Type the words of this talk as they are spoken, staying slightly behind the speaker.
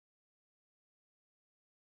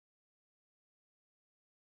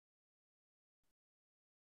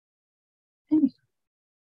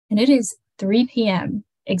And it is 3 p.m.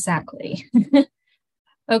 exactly.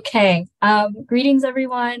 Okay, greetings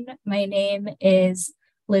everyone. My name is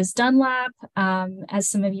Liz Dunlap. As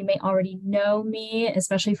some of you may already know me,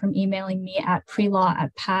 especially from emailing me at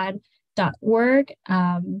prelaw@pad.org.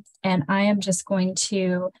 And I am just going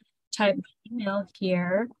to type email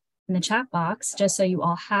here in the chat box, just so you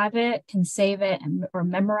all have it, can save it or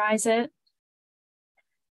memorize it.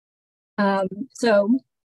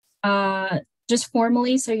 Just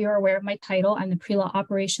formally, so you're aware of my title, I'm the Pre-Law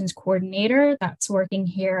Operations Coordinator that's working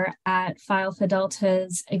here at File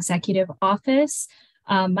Fidelta's Executive Office.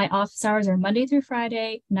 My office hours are Monday through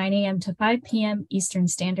Friday, 9 a.m. to 5 p.m. Eastern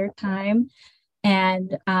Standard Time.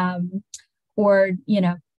 And,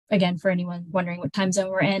 again, for anyone wondering what time zone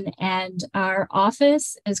we're in. And our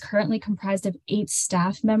office is currently comprised of 8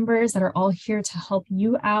 staff members that are all here to help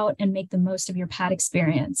you out and make the most of your PAD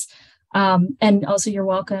experience. And also you're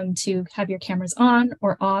welcome to have your cameras on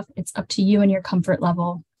or off. It's up to you and your comfort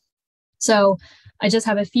level. So I just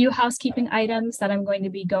have a few housekeeping items that I'm going to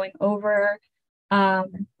be going over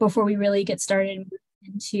before we really get started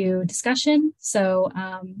into discussion. So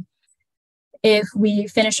if we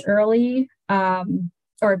finish early, backing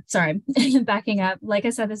up, like I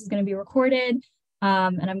said, this is going to be recorded.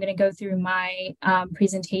 And I'm going to go through my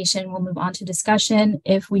presentation. We'll move on to discussion.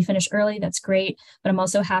 If we finish early, that's great. But I'm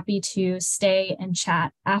also happy to stay and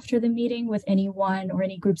chat after the meeting with anyone or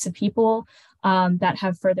any groups of people that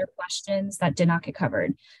have further questions that did not get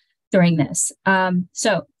covered during this.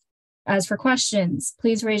 So as for questions,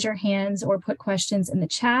 please raise your hands or put questions in the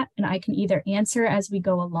chat, and I can either answer as we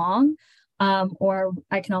go along, or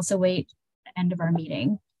I can also wait at the end of our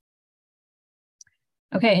meeting.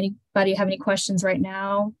 Okay, anybody have any questions right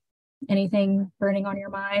now? Anything burning on your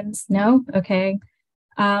minds? No? Okay.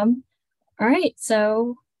 All right,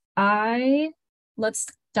 so let's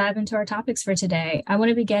dive into our topics for today. I want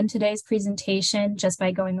to begin today's presentation just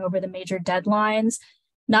by going over the major deadlines,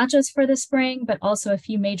 not just for the spring, but also a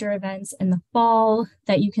few major events in the fall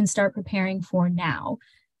that you can start preparing for now.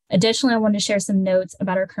 Additionally, I want to share some notes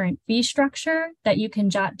about our current fee structure that you can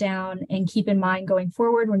jot down and keep in mind going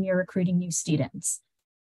forward when you're recruiting new students.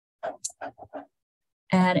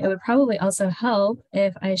 And it would probably also help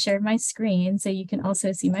if I shared my screen so you can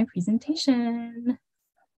also see my presentation.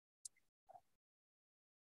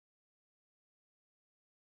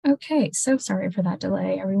 Okay, so sorry for that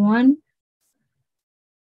delay, everyone.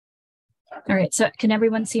 All right, so can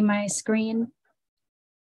everyone see my screen?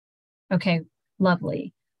 Okay,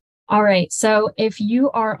 lovely. All right, so if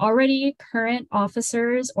you are already current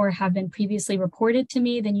officers or have been previously reported to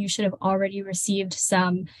me, then you should have already received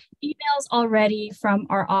some emails already from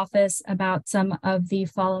our office about some of the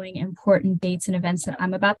following important dates and events that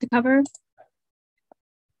I'm about to cover.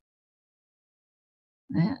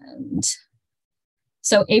 And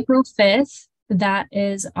so April 5th, that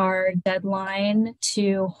is our deadline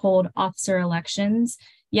to hold officer elections.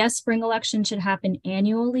 Yes, spring elections should happen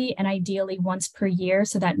annually and ideally once per year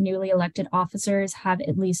so that newly elected officers have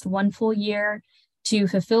at least one full year to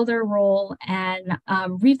fulfill their role and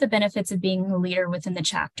reap the benefits of being a leader within the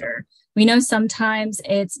chapter. We know sometimes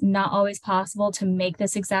it's not always possible to make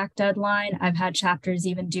this exact deadline. I've had chapters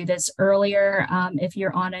even do this earlier. If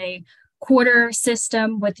you're on a quarter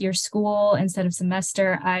system with your school instead of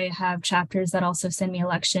semester, I have chapters that also send me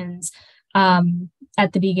elections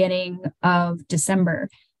at the beginning of December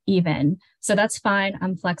even. So that's fine.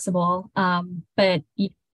 I'm flexible. But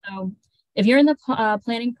if you're in the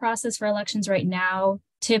planning process for elections right now,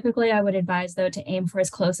 typically I would advise though to aim for as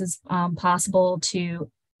close as possible to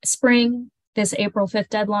spring, this April 5th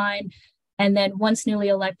deadline. And then once newly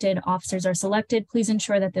elected officers are selected, please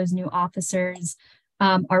ensure that those new officers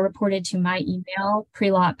are reported to my email,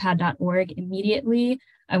 prelaw@pad.org, immediately.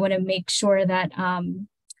 I want to make sure that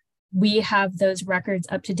we have those records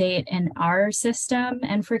up to date in our system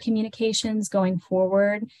and for communications going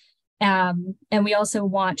forward. And we also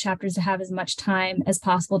want chapters to have as much time as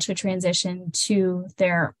possible to transition to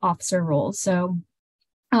their officer roles. So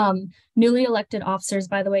newly elected officers,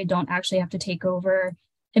 by the way, don't actually have to take over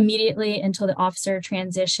immediately until the officer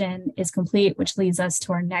transition is complete, which leads us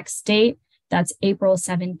to our next date. That's April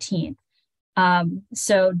 17th.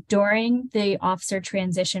 So during the officer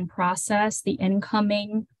transition process, the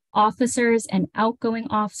incoming officers and outgoing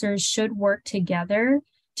officers should work together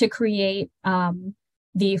to create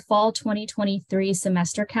the fall 2023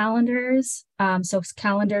 semester calendars. So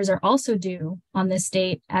calendars are also due on this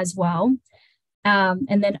date as well.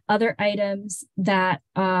 And then other items that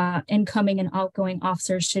incoming and outgoing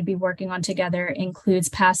officers should be working on together includes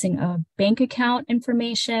passing of bank account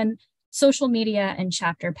information, social media and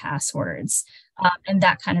chapter passwords, and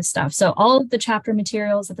that kind of stuff. So all of the chapter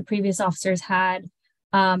materials that the previous officers had,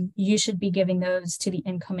 you should be giving those to the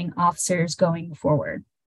incoming officers going forward.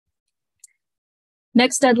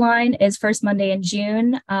 Next deadline is first Monday in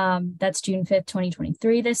June. That's June 5th,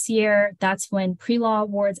 2023 this year. That's when pre-law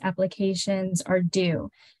awards applications are due.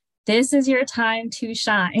 This is your time to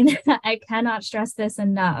shine. I cannot stress this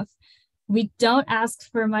enough. We don't ask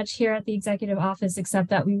for much here at the executive office, except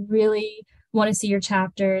that we really want to see your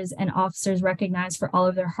chapters and officers recognized for all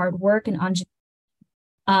of their hard work and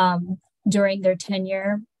during their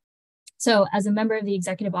tenure. So as a member of the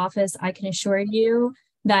executive office, I can assure you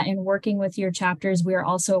that in working with your chapters, we are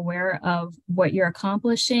also aware of what you're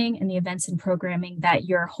accomplishing and the events and programming that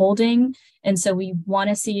you're holding. And so we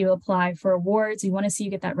want to see you apply for awards. We want to see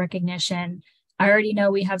you get that recognition. I already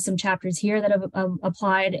know we have some chapters here that have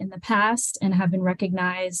applied in the past and have been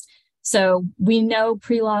recognized. So we know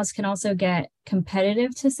pre-laws can also get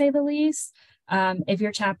competitive, to say the least. If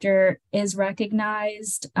your chapter is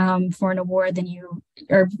recognized for an award, then you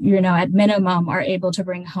at minimum are able to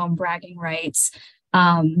bring home bragging rights,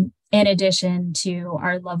 in addition to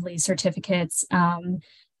our lovely certificates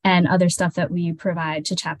and other stuff that we provide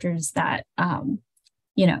to chapters that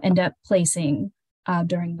end up placing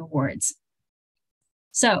during the awards.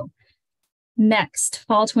 So next,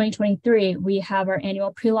 fall 2023, we have our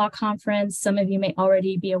annual pre-law conference. Some of you may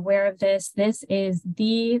already be aware of this. This is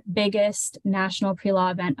the biggest national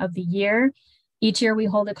pre-law event of the year. Each year we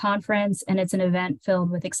hold a conference, and it's an event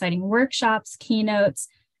filled with exciting workshops, keynotes.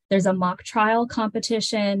 There's a mock trial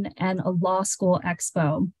competition and a law school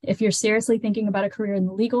expo. If you're seriously thinking about a career in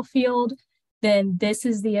the legal field, then this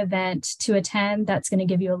is the event to attend that's going to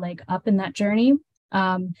give you a leg up in that journey.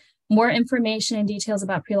 More information and details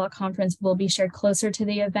about pre-law conference will be shared closer to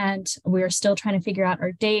the event. We're still trying to figure out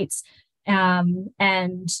our dates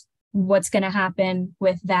and what's going to happen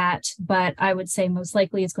with that. But I would say most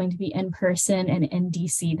likely it's going to be in person and in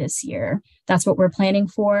DC this year. That's what we're planning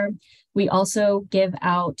for. We also give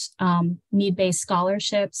out need-based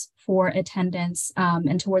scholarships for attendance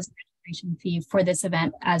and towards the registration fee for this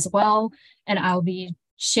event as well. And I'll be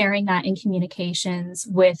sharing that in communications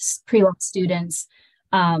with pre-law students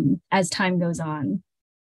as time goes on.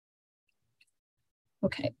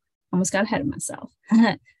 Okay, almost got ahead of myself.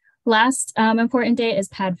 Last important day is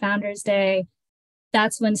P.A.D Founders Day.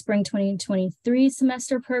 That's when spring 2023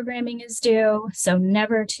 semester programming is due. So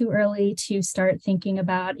never too early to start thinking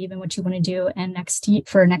about even what you want to do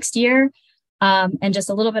for next year. And just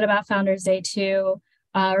a little bit about Founders Day too.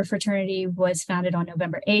 Our fraternity was founded on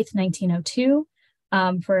November 8th, 1902.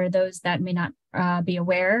 For those that may not be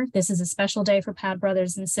aware, this is a special day for P.A.D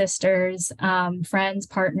brothers and sisters, friends,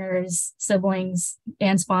 partners, siblings,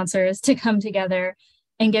 and sponsors to come together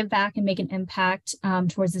and give back and make an impact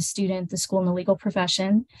towards the student, the school, and the legal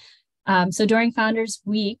profession. So during Founders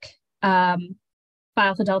Week, Phi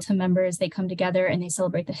Alpha Delta members, they come together and they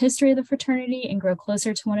celebrate the history of the fraternity and grow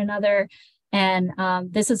closer to one another. And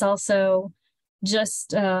this is also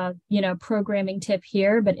just programming tip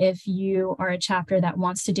here, but if you are a chapter that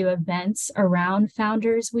wants to do events around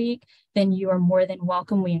Founders Week, then you are more than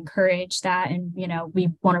welcome. We encourage that, and we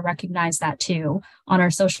want to recognize that too on our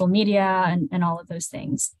social media and all of those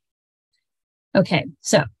things. Okay,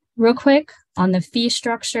 so real quick on the fee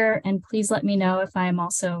structure, and please let me know if I'm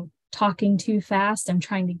also talking too fast. I'm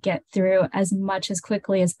trying to get through as much as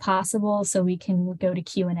quickly as possible so we can go to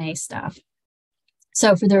Q&A stuff.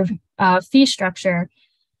 So for the fee structure,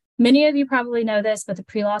 many of you probably know this, but the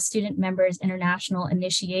pre-law student members international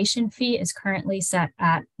initiation fee is currently set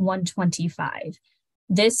at $125.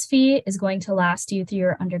 This fee is going to last you through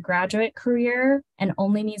your undergraduate career and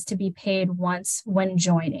only needs to be paid once when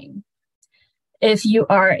joining. If you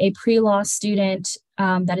are a pre-law student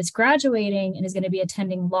that is graduating and is going to be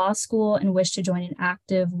attending law school and wish to join an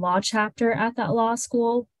active law chapter at that law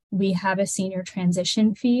school, we have a senior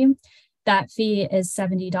transition fee. That fee is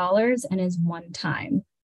 $70 and is one time.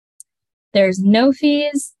 There's no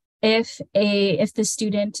fees if the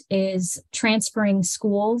student is transferring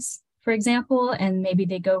schools, for example, and maybe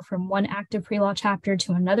they go from one active pre-law chapter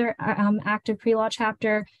to another active pre-law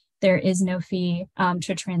chapter. There is no fee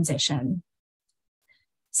to transition.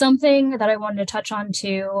 Something that I wanted to touch on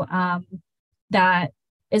too, that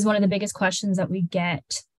is one of the biggest questions that we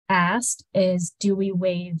get asked is, do we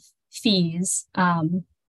waive fees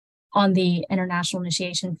on the international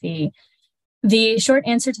initiation fee? The short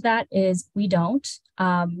answer to that is we don't.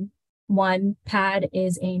 One, P.A.D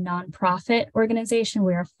is a nonprofit organization.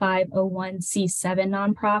 We're a 501c7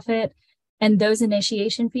 nonprofit, and those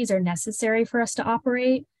initiation fees are necessary for us to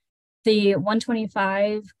operate. The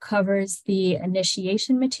 125 covers the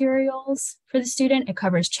initiation materials for the student. It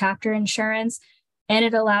covers chapter insurance, and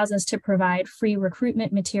it allows us to provide free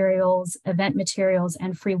recruitment materials, event materials,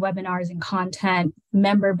 and free webinars and content,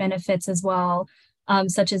 member benefits as well,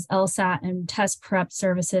 such as LSAT and test prep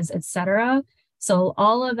services, etc. So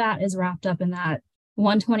all of that is wrapped up in that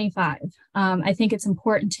 125. I think it's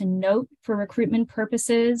important to note for recruitment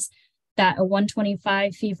purposes that a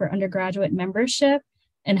 125 fee for undergraduate membership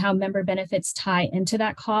and how member benefits tie into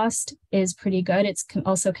that cost is pretty good. It's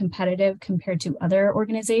also competitive compared to other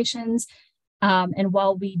organizations. And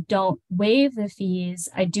while we don't waive the fees,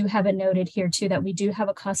 I do have it noted here too that we do have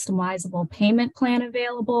a customizable payment plan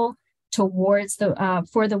available towards the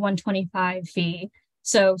for the 125 fee.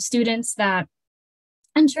 So students that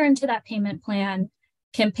enter into that payment plan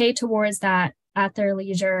can pay towards that at their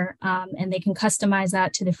leisure, and they can customize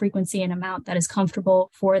that to the frequency and amount that is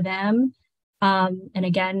comfortable for them. And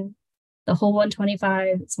again, the whole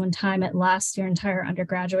 125 is one time. It lasts your entire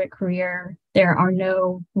undergraduate career. There are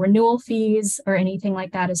no renewal fees or anything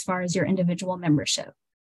like that as far as your individual membership.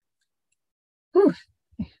 Whew.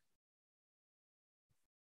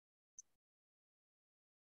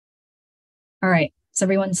 All right, is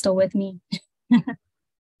everyone still with me?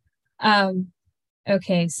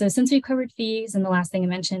 Okay, so since we've covered fees, and the last thing I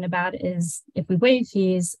mentioned about is if we waive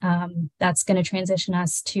fees, that's going to transition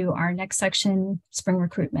us to our next section, spring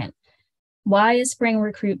recruitment. Why is spring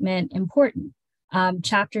recruitment important?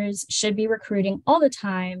 Chapters should be recruiting all the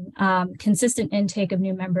time. Consistent intake of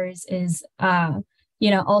new members is,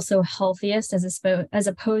 also healthiest as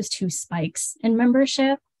opposed to spikes in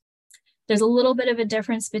membership. There's a little bit of a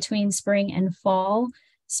difference between spring and fall.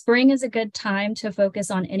 Spring is a good time to focus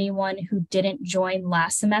on anyone who didn't join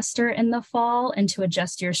last semester in the fall and to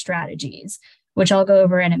adjust your strategies, which I'll go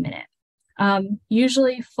over in a minute.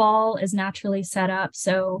 Usually fall is naturally set up,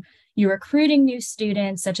 so you're recruiting new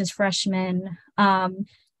students such as freshmen and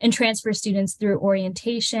transfer students through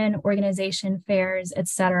orientation, organization fairs,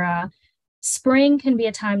 etc. Spring can be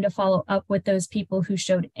a time to follow up with those people who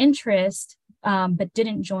showed interest but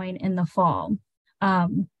didn't join in the fall.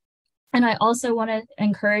 And I also want to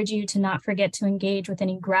encourage you to not forget to engage with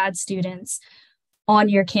any grad students on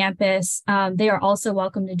your campus. They are also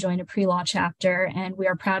welcome to join a pre-law chapter, and we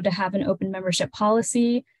are proud to have an open membership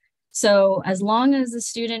policy. So as long as the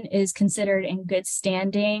student is considered in good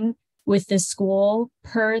standing with the school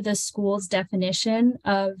per the school's definition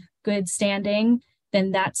of good standing,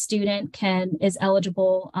 then that student is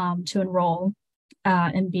eligible to enroll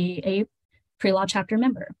and be a pre-law chapter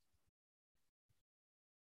member.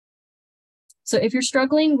 So if you're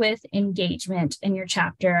struggling with engagement in your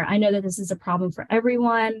chapter, I know that this is a problem for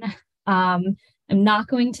everyone. I'm not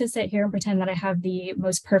going to sit here and pretend that I have the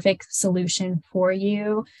most perfect solution for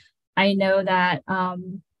you. I know that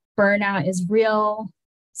burnout is real.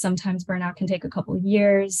 Sometimes burnout can take a couple of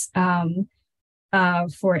years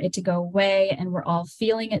for it to go away, and we're all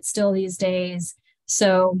feeling it still these days.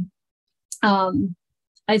 So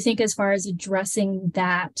I think as far as addressing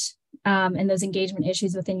that and those engagement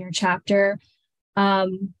issues within your chapter,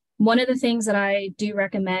 one of the things that I do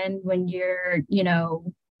recommend when you're,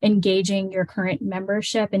 engaging your current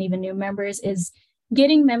membership and even new members is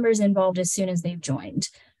getting members involved as soon as they've joined.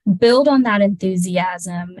 Build on that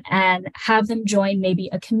enthusiasm and have them join maybe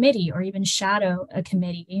a committee or even shadow a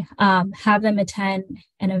committee. Have them attend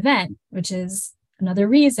an event, which is another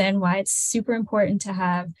reason why it's super important to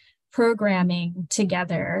have programming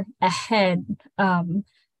together ahead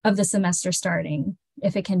of the semester starting,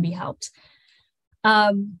 if it can be helped.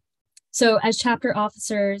 So as chapter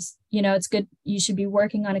officers, it's good. You should be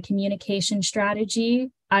working on a communication strategy.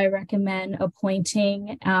 I recommend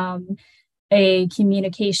appointing a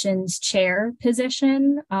communications chair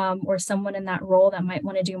position or someone in that role that might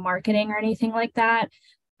want to do marketing or anything like that.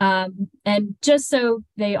 And just so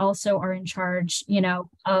they also are in charge,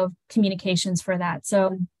 of communications for that.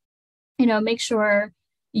 So, make sure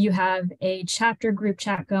you have a chapter group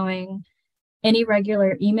chat going. Any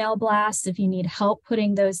regular email blasts, if you need help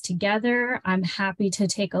putting those together, I'm happy to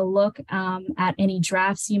take a look at any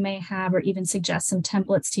drafts you may have or even suggest some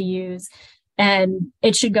templates to use. And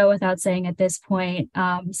it should go without saying at this point,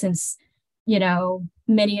 since,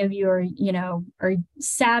 many of you are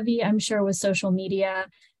savvy, I'm sure, with social media.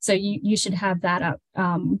 So you should have that up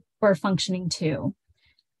or functioning too.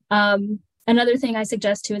 Another thing I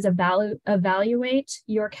suggest too is evaluate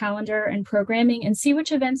your calendar and programming and see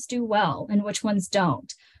which events do well and which ones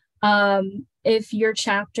don't. If your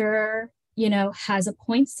chapter, has a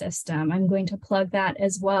point system, I'm going to plug that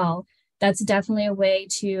as well. That's definitely a way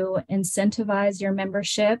to incentivize your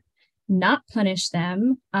membership, not punish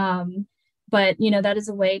them. but, that is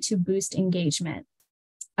a way to boost engagement.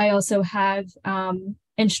 I also have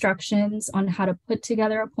instructions on how to put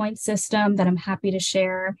together a point system that I'm happy to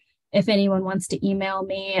share if anyone wants to email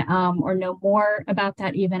me or know more about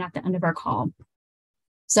that, even at the end of our call.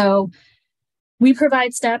 So we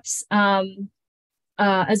provide steps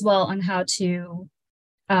as well on how to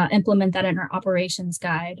implement that in our operations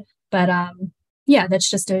guide. But yeah, that's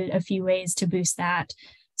just a few ways to boost that.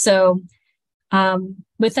 So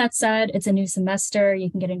with that said, it's a new semester. You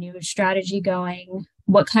can get a new strategy going.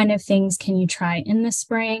 What kind of things can you try in the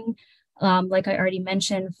spring? Like I already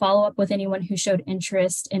mentioned, follow up with anyone who showed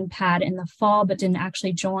interest in P.A.D in the fall but didn't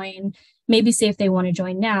actually join. Maybe see if they want to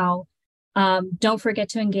join now. Don't forget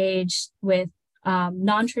to engage with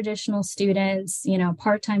non-traditional students,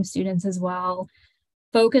 part-time students as well.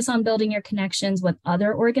 Focus on building your connections with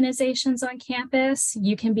other organizations on campus.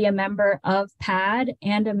 You can be a member of P.A.D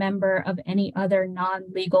and a member of any other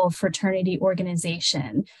non-legal fraternity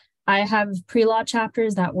organization. I have pre-law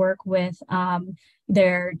chapters that work with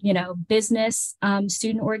their, business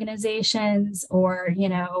student organizations or,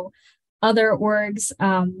 other orgs,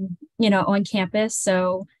 on campus.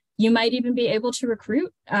 So you might even be able to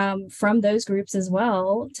recruit from those groups as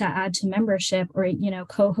well to add to membership or,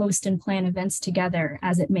 co-host and plan events together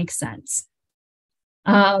as it makes sense.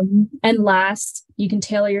 And last, you can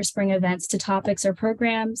tailor your spring events to topics or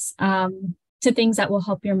programs to things that will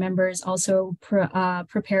help your members also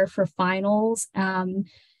prepare for finals, and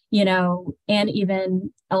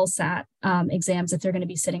even LSAT exams if they're going to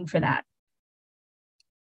be sitting for that.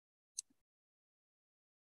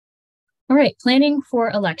 All right, planning for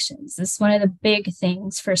elections. This is one of the big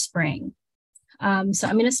things for spring. So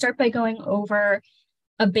I'm going to start by going over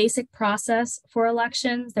a basic process for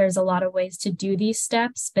elections. There's a lot of ways to do these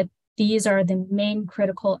steps, but these are the main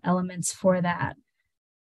critical elements for that.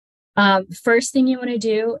 First thing you want to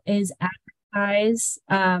do is advertise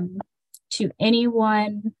to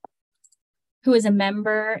anyone who is a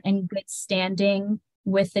member in good standing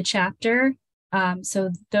with the chapter.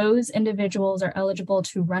 So those individuals are eligible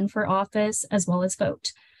to run for office as well as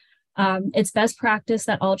vote. It's best practice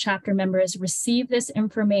that all chapter members receive this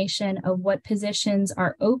information of what positions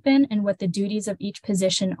are open and what the duties of each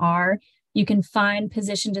position are. You can find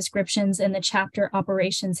position descriptions in the chapter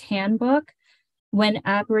operations handbook. When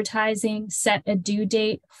advertising, set a due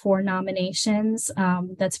date for nominations.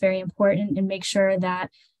 That's very important, and make sure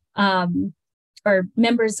that or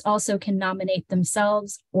members also can nominate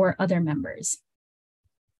themselves or other members.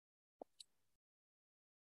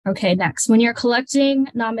 Okay, next, when you're collecting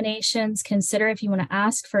nominations, consider if you want to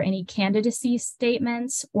ask for any candidacy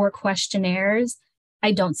statements or questionnaires.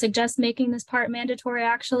 I don't suggest making this part mandatory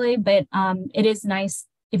actually, but it is nice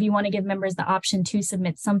if you want to give members the option to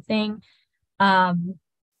submit something.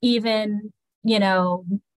 Even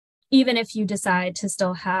if you decide to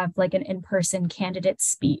still have like an in-person candidate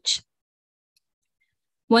speech.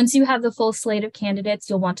 Once you have the full slate of candidates,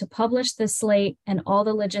 you'll want to publish the slate and all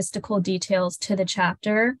the logistical details to the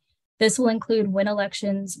chapter. This will include when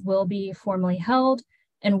elections will be formally held,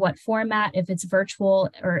 in what format, if it's virtual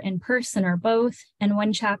or in person or both, and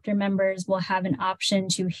when chapter members will have an option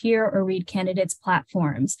to hear or read candidates'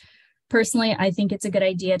 platforms. Personally, I think it's a good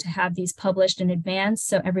idea to have these published in advance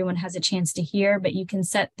so everyone has a chance to hear, but you can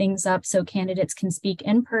set things up so candidates can speak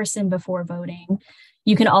in person before voting.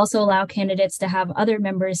 You can also allow candidates to have other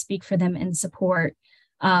members speak for them in support.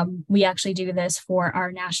 We actually do this for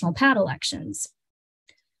our national P.A.D elections.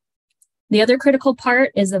 The other critical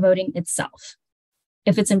part is the voting itself.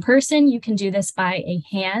 If it's in person, you can do this by a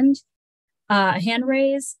hand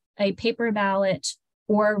raise, a paper ballot,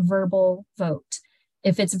 or verbal vote.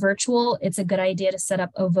 If it's virtual, it's a good idea to set up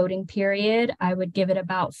a voting period. I would give it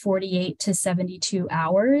about 48 to 72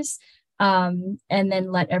 hours and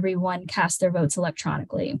then let everyone cast their votes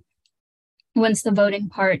electronically. Once the voting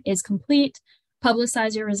part is complete,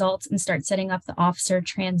 publicize your results and start setting up the officer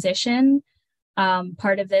transition.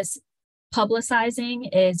 Part of this publicizing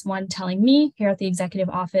is one, telling me here at the executive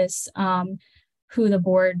office who the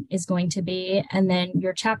board is going to be, and then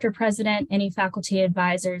your chapter president, any faculty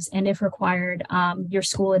advisors, and if required, your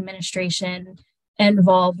school administration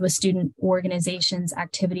involved with student organizations,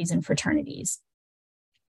 activities, and fraternities.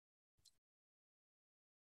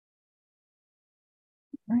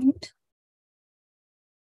 All right.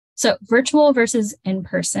 So virtual versus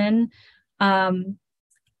in-person.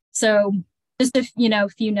 So just a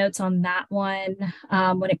few notes on that one.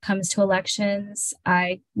 When it comes to elections,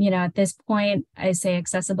 at this point, I say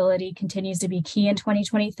accessibility continues to be key in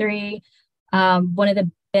 2023. One of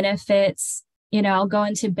the benefits, I'll go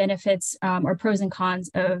into benefits or pros and cons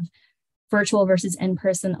of virtual versus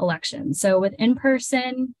in-person elections. So with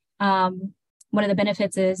in-person, One of the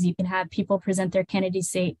benefits is you can have people present their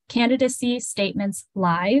candidacy statements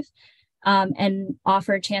live and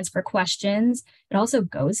offer a chance for questions. It also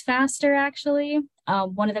goes faster, actually.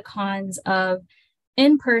 One of the cons of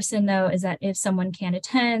in person, though, is that if someone can't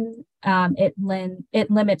attend, it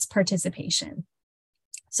limits participation.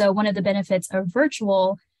 So one of the benefits of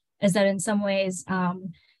virtual is that in some ways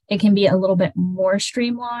it can be a little bit more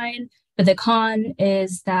streamlined, but the con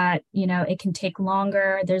is that, it can take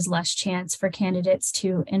longer. There's less chance for candidates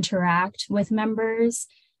to interact with members.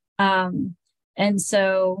 And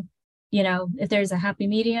so, if there's a happy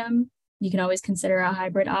medium, you can always consider a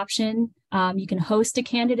hybrid option. You can host a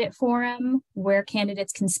candidate forum where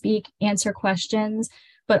candidates can speak, answer questions,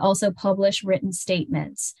 but also publish written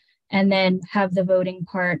statements, and then have the voting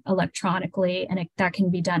part electronically, and that can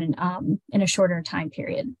be done in a shorter time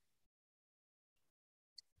period.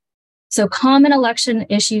 So common election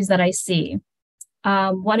issues that I see.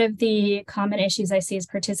 One of the common issues I see is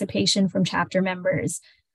participation from chapter members,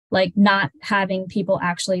 like not having people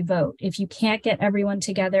actually vote. If you can't get everyone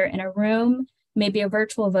together in a room, maybe a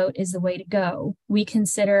virtual vote is the way to go. We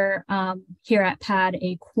consider here at P.A.D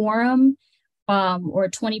a quorum or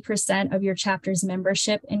 20% of your chapter's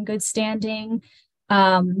membership in good standing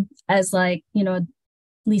as at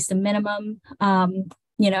least a minimum,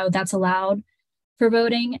 that's allowed for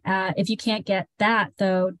voting. If you can't get that,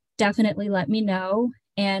 though, definitely let me know.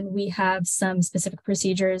 And we have some specific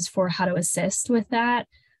procedures for how to assist with that.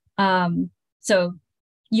 So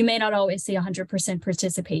you may not always see 100%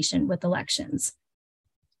 participation with elections.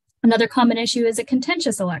 Another common issue is a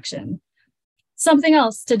contentious election. Something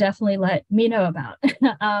else to definitely let me know about.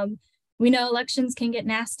 We know elections can get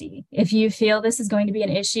nasty. If you feel this is going to be an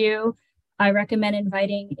issue, I recommend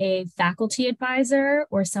inviting a faculty advisor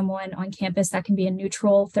or someone on campus that can be a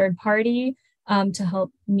neutral third party to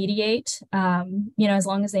help mediate, as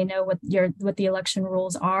long as they know what the election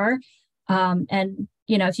rules are. And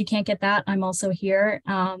if you can't get that, I'm also here,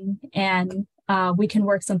 and we can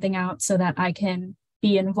work something out so that I can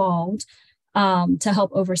be involved to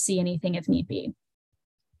help oversee anything if need be.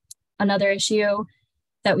 Another issue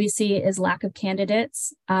that we see is lack of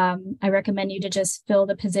candidates. I recommend you to just fill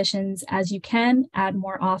the positions as you can, add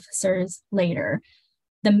more officers later.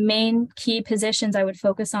 The main key positions I would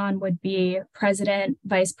focus on would be president,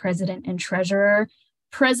 vice president, and treasurer.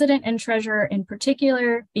 President and treasurer in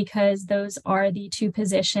particular, because those are the two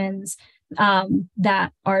positions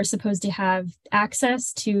that are supposed to have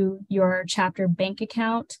access to your chapter bank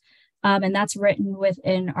account, and that's written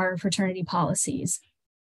within our fraternity policies.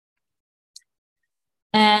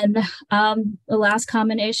 And the last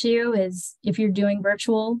common issue is if you're doing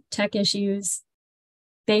virtual, tech issues,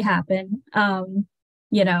 they happen,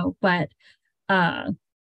 but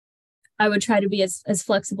I would try to be as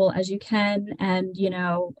flexible as you can. And,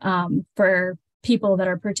 for people that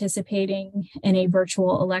are participating in a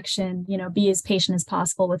virtual election, be as patient as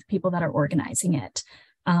possible with people that are organizing it.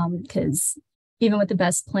 Because even with the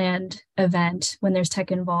best planned event, when there's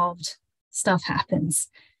tech involved, stuff happens.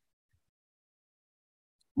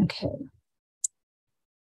 Okay.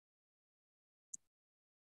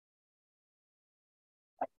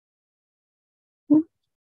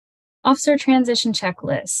 Officer transition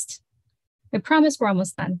checklist. I promise we're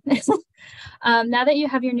almost done. Now that you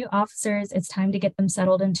have your new officers, it's time to get them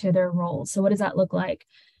settled into their roles. So what does that look like?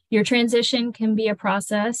 Your transition can be a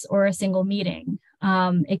process or a single meeting.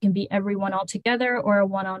 It can be everyone all together or a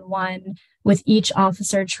one-on-one with each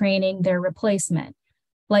officer training their replacement.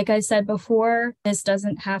 Like I said before, this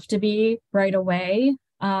doesn't have to be right away.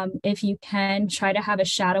 If you can, try to have a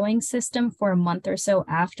shadowing system for a month or so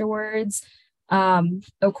afterwards.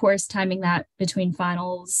 Of course, timing that between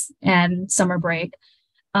finals and summer break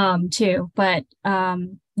too. But,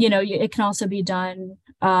 it can also be done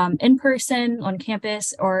in person on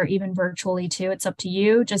campus or even virtually too. It's up to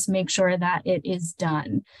you. Just make sure that it is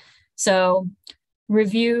done. So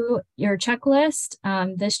review your checklist.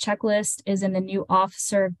 This checklist is in the new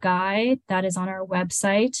officer guide that is on our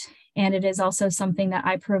website. And it is also something that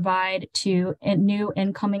I provide to new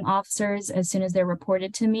incoming officers as soon as they're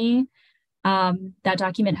reported to me. That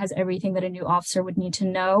document has everything that a new officer would need to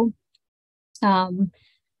know.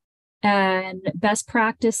 And best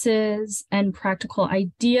practices and practical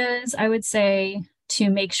ideas, I would say, to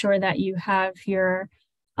make sure that you have your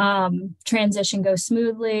transition go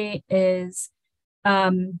smoothly is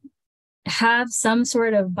have some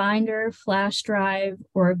sort of binder, flash drive,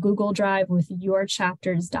 or Google Drive with your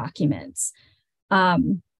chapter's documents.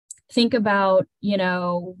 Think about,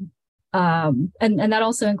 and that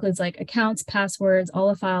also includes like accounts, passwords, all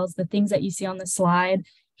the files, the things that you see on the slide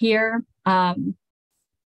here.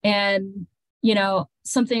 And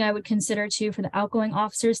something I would consider too for the outgoing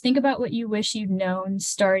officers, think about what you wish you'd known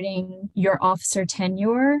starting your officer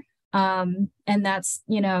tenure. And that's,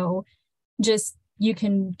 just you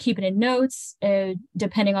can keep it in notes,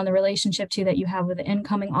 depending on the relationship too that you have with the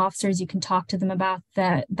incoming officers. You can talk to them about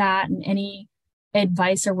that and any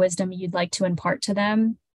advice or wisdom you'd like to impart to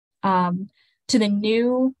them. To the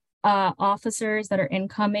new officers that are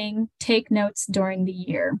incoming, take notes during the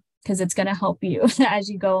year because it's going to help you as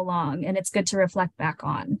you go along, and it's good to reflect back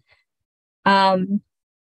on.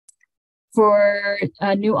 For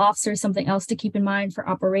new officers, something else to keep in mind for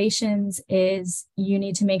operations is you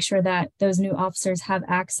need to make sure that those new officers have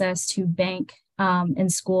access to bank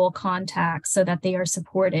and school contacts so that they are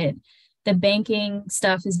supported. The banking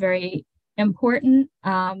stuff is very important.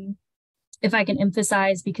 If I can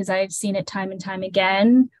emphasize, because I've seen it time and time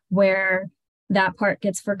again, where that part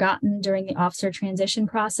gets forgotten during the officer transition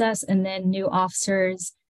process, and then new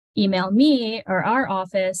officers email me or our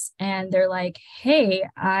office and they're like, hey,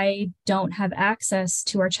 I don't have access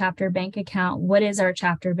to our chapter bank account. What is our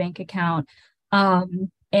chapter bank account? And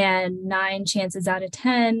 9 chances out of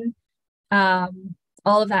 10, all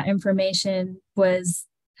of that information was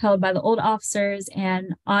held by the old officers.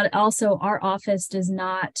 And also our office does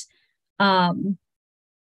not,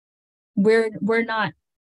 we're not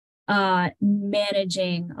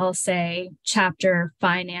managing, I'll say, chapter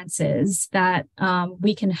finances, that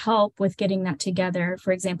we can help with getting that together.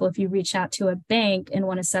 For example, if you reach out to a bank and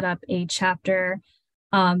want to set up a chapter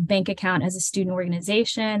bank account as a student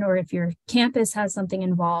organization, or if your campus has something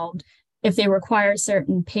involved, if they require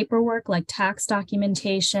certain paperwork like tax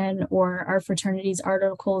documentation or our fraternity's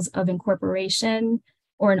articles of incorporation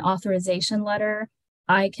or an authorization letter,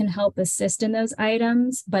 I can help assist in those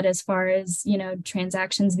items. But as far as,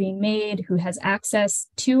 transactions being made, who has access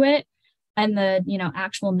to it, and the,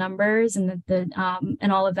 actual numbers and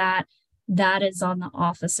and all of that, that is on the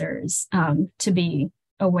officers to be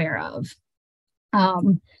aware of.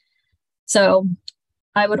 So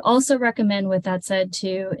I would also recommend, with that said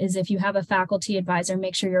too, is if you have a faculty advisor,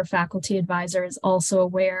 make sure your faculty advisor is also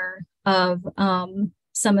aware of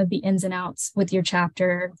some of the ins and outs with your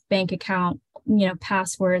chapter bank account,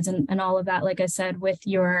 passwords and all of that. Like I said, with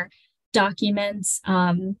your documents,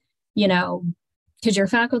 because your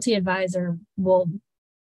faculty advisor will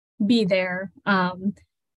be there,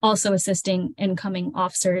 also assisting incoming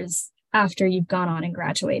officers after you've gone on and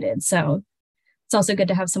graduated. So it's also good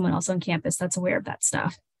to have someone else on campus that's aware of that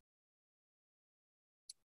stuff.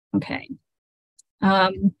 Okay.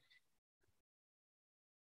 All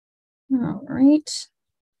right.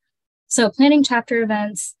 So planning chapter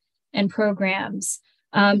events and programs,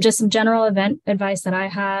 just some general event advice that I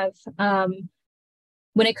have.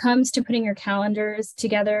 When it comes to putting your calendars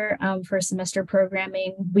together for semester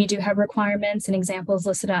programming, we do have requirements and examples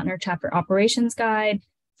listed out in our chapter operations guide.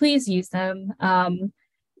 Please use them.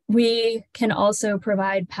 We can also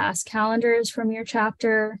provide past calendars from your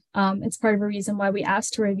chapter. It's part of a reason why we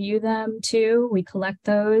ask to review them too. We collect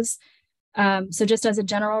those. So just as a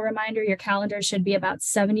general reminder, your calendar should be about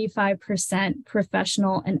 75%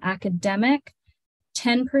 professional and academic,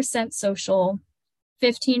 10% social,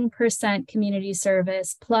 15% community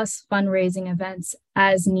service, plus fundraising events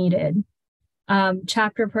as needed.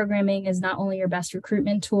 Chapter programming is not only your best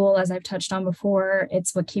recruitment tool, as I've touched on before,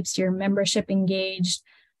 it's what keeps your membership engaged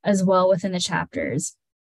as well within the chapters.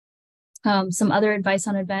 Some other advice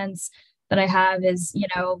on events that I have is,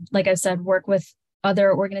 like I said, work with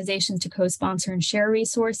other organizations to co-sponsor and share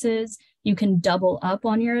resources. You can double up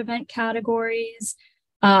on your event categories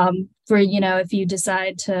for, if you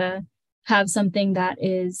decide to have something that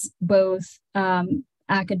is both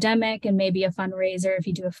academic and maybe a fundraiser, if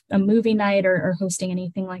you do a movie night or hosting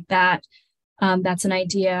anything like that, that's an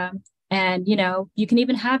idea. And, you can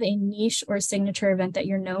even have a niche or signature event that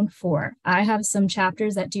you're known for. I have some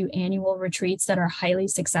chapters that do annual retreats that are highly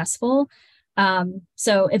successful.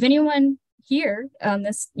 So if anyone here on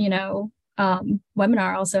this,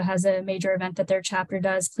 webinar also has a major event that their chapter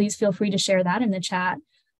does, please feel free to share that in the chat.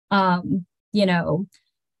 That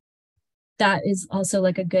is also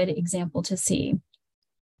like a good example to see.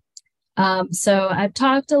 So I've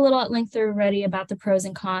talked a little at length already about the pros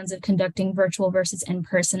and cons of conducting virtual versus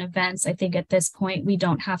in-person events. I think at this point, we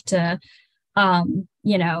don't have to,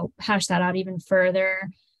 hash that out even further.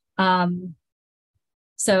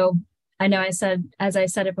 So I know as I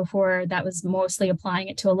said it before, that was mostly applying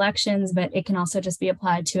it to elections, but it can also just be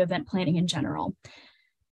applied to event planning in general.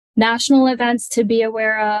 National events to be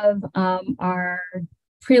aware of are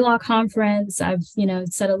pre-law conference. I've,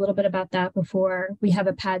 said a little bit about that before. We have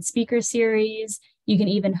a P.A.D speaker series. You can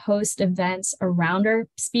even host events around our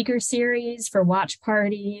speaker series for watch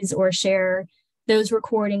parties or share those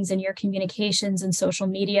recordings in your communications and social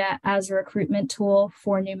media as a recruitment tool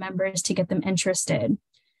for new members to get them interested.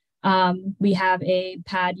 We have a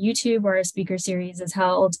P.A.D YouTube where our speaker series is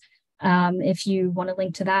held. If you want to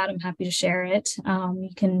link to that, I'm happy to share it. You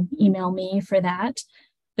can email me for that.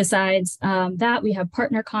 Besides that, we have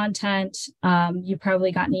partner content. You've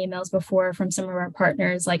probably gotten emails before from some of our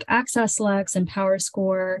partners like AccessLex and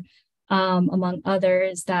PowerScore, among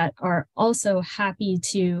others, that are also happy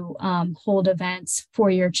to hold events for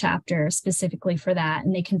your chapter specifically for that,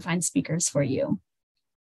 and they can find speakers for you.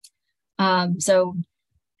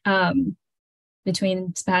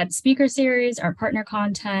 Between P.A.D speaker series, our partner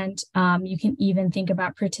content, you can even think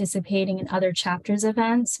about participating in other chapters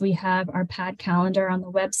events. We have our P.A.D calendar on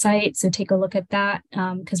the website, so take a look at that,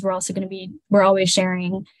 because we're always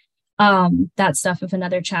sharing that stuff if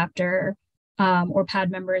another chapter or P.A.D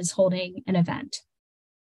member is holding an event.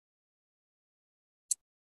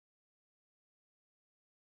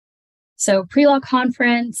 So pre-law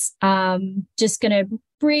conference, just going to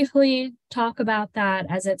briefly talk about that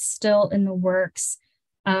as it's still in the works.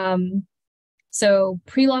 So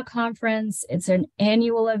pre-law conference, it's an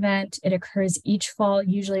annual event. It occurs each fall,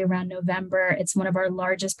 usually around November. It's one of our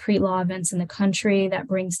largest pre-law events in the country that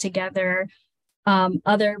brings together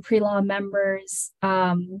other pre-law members,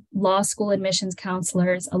 law school admissions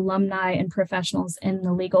counselors, alumni, and professionals in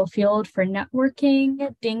the legal field for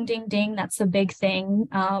networking. Ding, ding, ding. That's the big thing.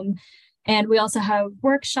 And we also have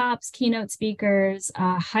workshops, keynote speakers,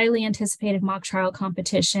 highly anticipated mock trial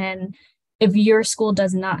competition. If your school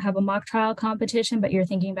does not have a mock trial competition, but you're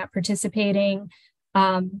thinking about participating,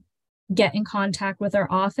 get in contact with our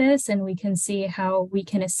office and we can see how we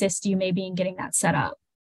can assist you maybe in getting that set up.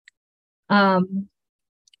 Yeah,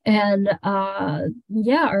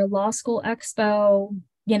 our law school expo,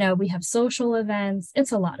 we have social events.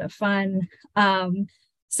 It's a lot of fun.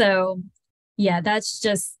 So yeah, that's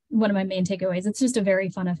just one of my main takeaways. It's just a very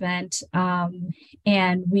fun event.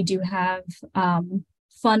 And we do have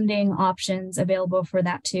funding options available for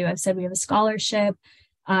that too. I've said we have a scholarship.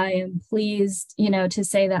 I am pleased, to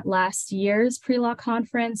say that last year's pre-law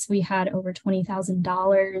conference, we had over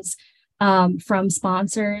 $20,000 from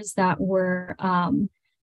sponsors that were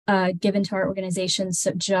given to our organization,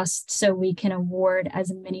 just so we can award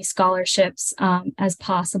as many scholarships as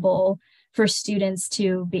possible for students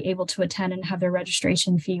to be able to attend and have their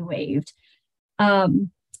registration fee waived.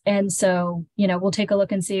 And so, we'll take a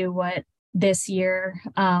look and see what this year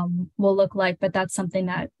will look like, but that's something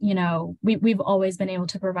that, we've always been able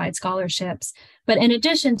to provide scholarships. But in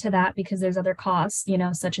addition to that, because there's other costs,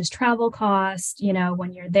 such as travel costs,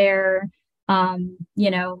 when you're there,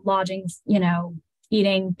 lodging,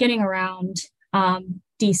 eating, getting around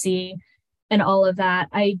DC, and all of that,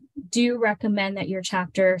 I do recommend that your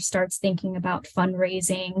chapter starts thinking about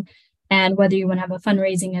fundraising, and whether you want to have a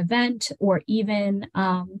fundraising event or even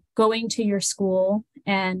going to your school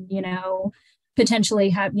and, potentially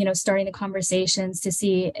have, starting the conversations to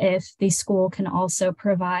see if the school can also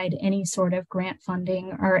provide any sort of grant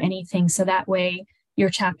funding or anything. So that way your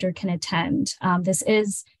chapter can attend. This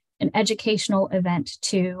is an educational event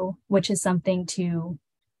too, which is something to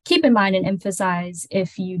keep in mind and emphasize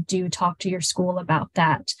if you do talk to your school about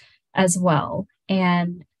that as well.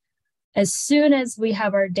 And as soon as we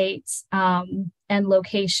have our dates and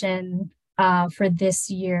location for this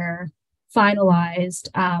year finalized,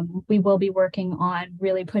 we will be working on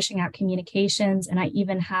really pushing out communications. And I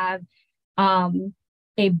even have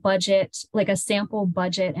a budget, like a sample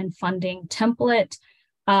budget and funding template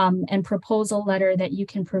and proposal letter that you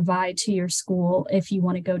can provide to your school if you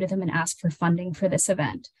want to go to them and ask for funding for this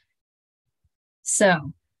event.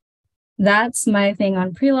 So that's my thing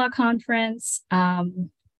on pre-law conference.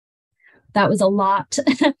 That was a lot.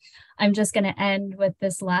 I'm just going to end with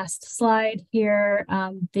this last slide here.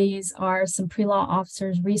 These are some pre-law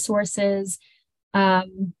officers' resources.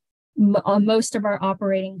 Most of our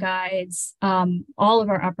operating guides, all of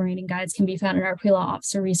our operating guides can be found on our pre-law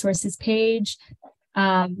officer resources page.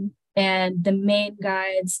 And the main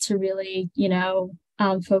guides to really,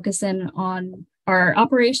 focus in on our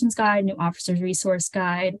operations guide, new officers resource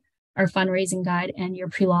guide, our fundraising guide, and your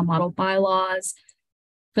pre-law model bylaws.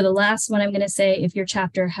 For the last one, I'm going to say if your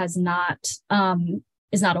chapter has not,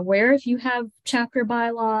 is not aware if you have chapter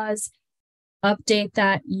bylaws, update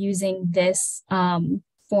that using this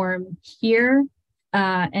form here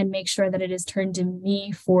and make sure that it is turned to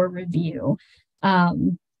me for review.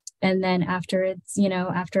 And then after it's,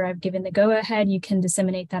 after I've given the go ahead, you can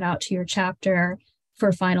disseminate that out to your chapter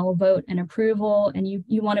for final vote and approval. And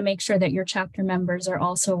you want to make sure that your chapter members are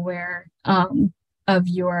also aware of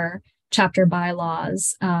your chapter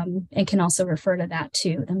bylaws, and can also refer to that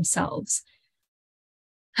too themselves.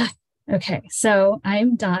 Okay, so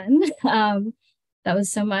I'm done. That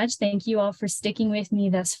was so much. Thank you all for sticking with me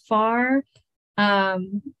thus far.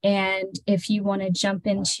 And if you want to jump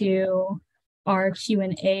into our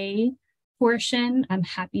Q&A portion, I'm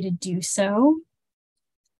happy to do so.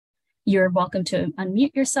 You're welcome to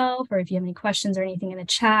unmute yourself, or if you have any questions or anything in the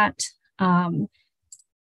chat,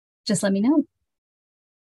 just let me know.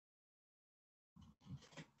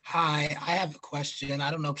 Hi, I have a question.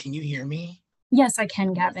 I don't know, can you hear me? Yes, I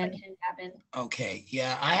can, Gavin. Okay,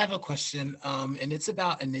 yeah, I have a question, and it's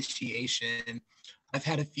about initiation. I've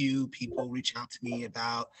had a few people reach out to me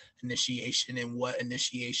about initiation and what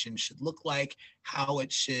initiation should look like, how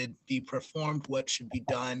it should be performed, what should be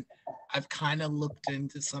done. I've kind of looked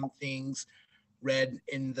into some things, read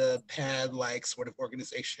in the P.A.D, like sort of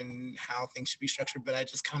organization, how things should be structured, but I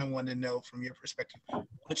just kind of want to know from your perspective,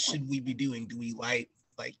 what should we be doing? Do we light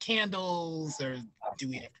like candles, or do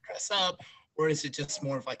we have to dress up, or is it just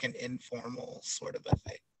more of like an informal sort of a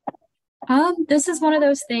thing? This is one of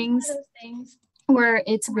those things where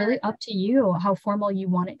it's really up to you how formal you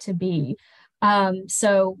want it to be.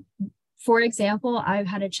 So for example, I've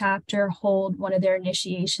had a chapter hold one of their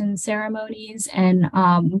initiation ceremonies, and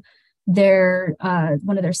their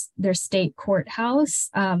one of their state courthouse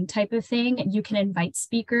type of thing. You can invite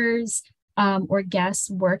speakers or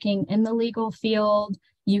guests working in the legal field.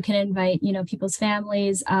 You can invite, people's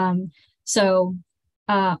families. So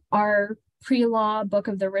our pre-law book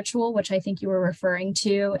of the ritual, which I think you were referring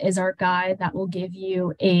to, is our guide that will give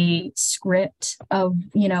you a script of,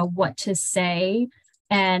 what to say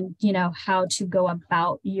and, how to go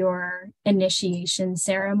about your initiation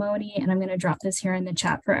ceremony. And I'm going to drop this here in the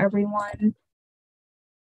chat for everyone.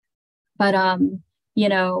 But,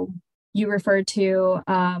 you referred to,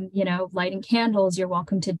 lighting candles. You're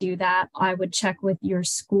welcome to do that. I would check with your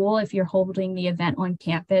school. If you're holding the event on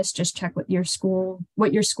campus, just check with your school,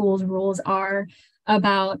 what your school's rules are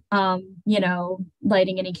about,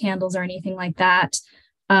 lighting any candles or anything like that.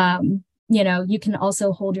 You can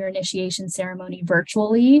also hold your initiation ceremony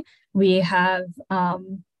virtually. We have,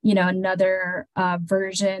 another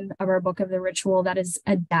version of our book of the ritual that is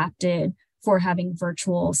adapted for having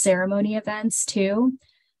virtual ceremony events too.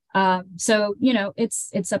 So,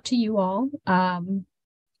 it's up to you all.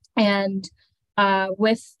 And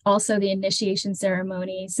with also the initiation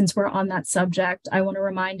ceremony, since we're on that subject, I want to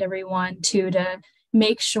remind everyone to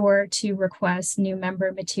make sure to request new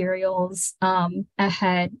member materials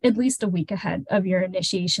ahead, at least a week ahead of your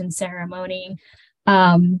initiation ceremony,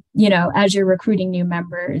 as you're recruiting new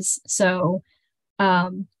members. So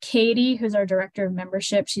P.A.D, who's our director of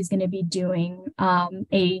membership, she's going to be doing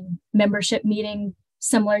a membership meeting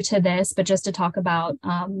similar to this, but just to talk about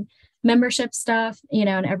membership stuff,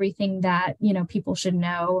 and everything that, people should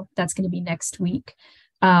know. That's going to be next week.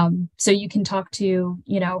 So you can talk to,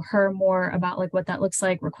 her more about like what that looks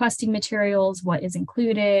like, requesting materials, what is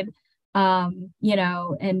included,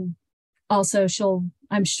 and also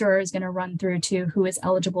I'm sure is going to run through to who is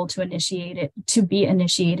eligible to be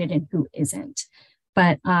initiated and who isn't.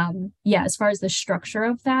 But as far as the structure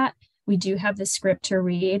of that, we do have the script to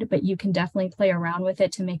read, but you can definitely play around with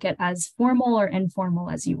it to make it as formal or informal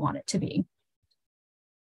as you want it to be.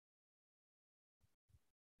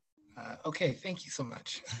 Okay, thank you so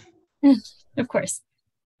much. Of course.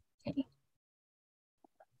 Okay.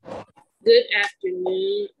 Good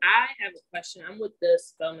afternoon. I have a question. I'm with the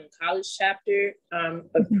Spelman College chapter of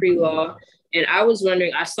pre-law, and I was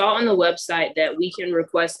wondering, I saw on the website that we can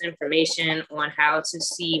request information on how to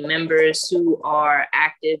see members who are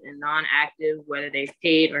active and non-active, whether they've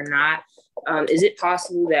paid or not. Is it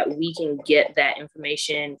possible that we can get that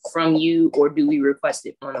information from you, or do we request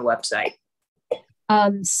it on the website?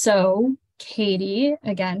 So Katie,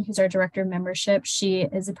 again, who's our director of membership, she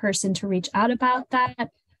is a person to reach out about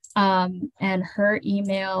that. And her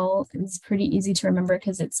email is pretty easy to remember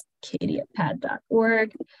because it's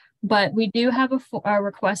katie@pad.org. But we do have a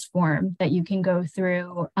request form that you can go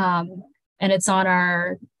through, and it's on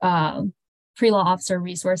our pre-law officer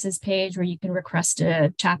resources page, where you can request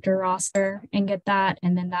a chapter roster and get that,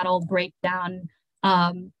 and then that'll break down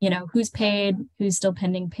who's paid, who's still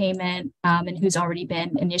pending payment, and who's already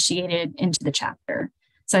been initiated into the chapter.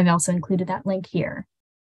 So I've also included that link here.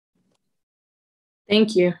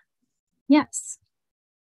 Thank you. Yes.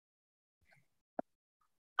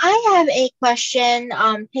 I have a question,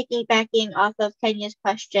 piggybacking off of Kenya's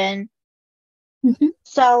question. Mm-hmm.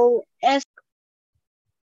 So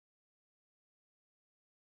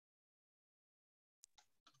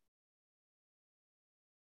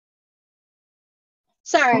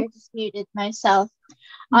Sorry, I just muted myself.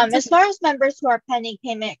 As far as members who are pending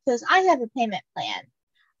payment, because I have a payment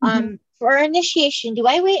plan. For initiation, do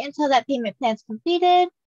I wait until that payment plan is completed,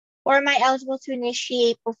 or am I eligible to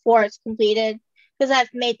initiate before it's completed because I've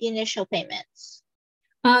made the initial payments?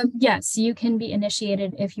 Yes, you can be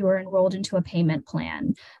initiated if you are enrolled into a payment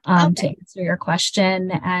plan, to Okay. answer your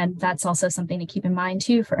question. And that's also something to keep in mind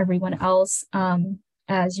too for everyone else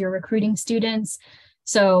as you're recruiting students.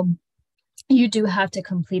 So you do have to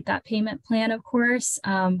complete that payment plan, of course,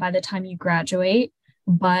 by the time you graduate,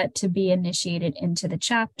 but to be initiated into the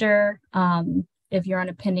chapter, if you're on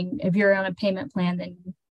a payment plan,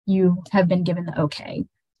 then you have been given the okay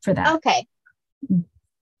for that. Okay.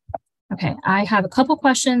 Okay, I have a couple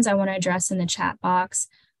questions I want to address in the chat box.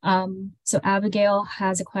 So Abigail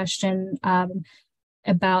has a question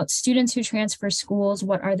about students who transfer schools.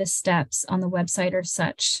 What are the steps on the website or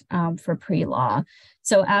such for pre-law?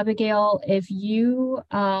 So Abigail, if you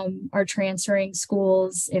are transferring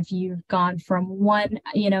schools, if you've gone from one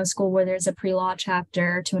school where there's a pre-law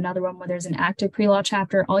chapter to another one where there's an active pre-law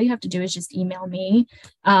chapter, all you have to do is just email me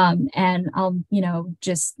and I'll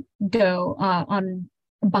just go on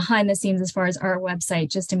behind the scenes as far as our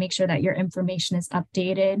website just to make sure that your information is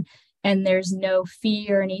updated and there's no fee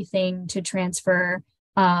or anything to transfer.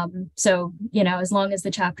 So as long as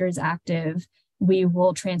the chapter is active, we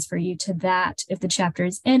will transfer you to that. If the chapter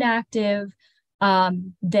is inactive,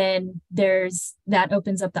 then that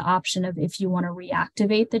opens up the option of if you want to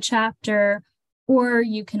reactivate the chapter, or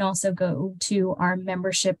you can also go to our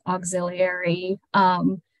membership auxiliary,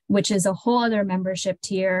 which is a whole other membership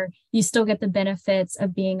tier. You still get the benefits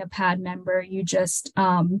of being a P.A.D member. You just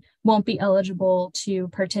won't be eligible to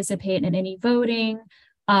participate in any voting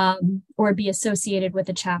or be associated with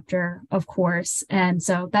a chapter, of course. And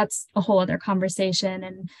so that's a whole other conversation.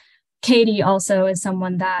 And Katie also is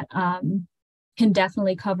someone that can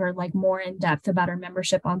definitely cover like more in depth about our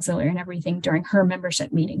membership auxiliary and everything during her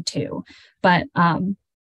membership meeting too. But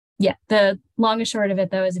yeah, the long and short of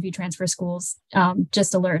it, though, is if you transfer schools,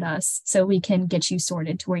 just alert us so we can get you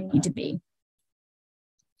sorted to where you need to be.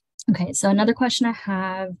 Okay, so another question I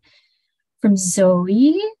have from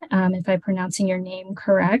Zoe, if I'm pronouncing your name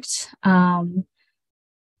correct.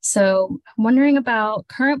 So I'm wondering about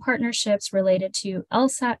current partnerships related to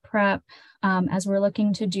LSAT prep, as we're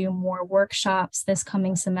looking to do more workshops this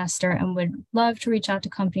coming semester and would love to reach out to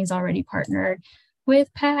companies already partnered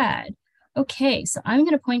with P.A.D. Okay, so I'm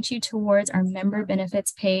going to point you towards our member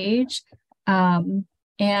benefits page. And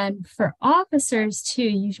for officers too,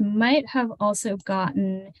 you might have also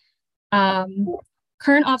gotten,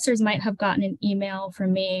 current officers might have gotten an email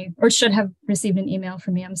from me, or should have received an email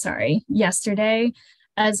from me, I'm sorry, yesterday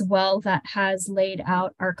as well, that has laid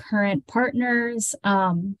out our current partners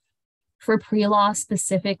for pre-law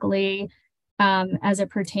specifically, as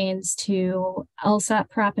it pertains to LSAT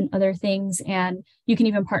prep and other things. And you can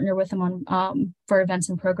even partner with them on for events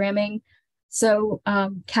and programming. So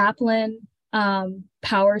Kaplan,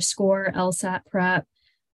 Power Score, LSAT prep,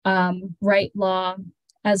 Right Law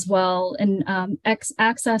as well. And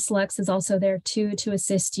Access Lex is also there too to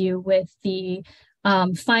assist you with the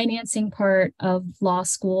financing part of law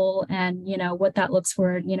school and, what that looks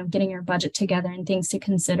for, getting your budget together and things to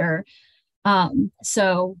consider.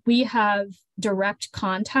 So we have direct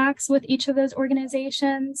contacts with each of those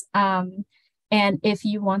organizations. And if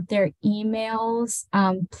you want their emails,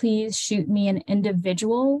 please shoot me an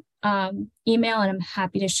individual email and I'm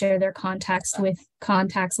happy to share their contacts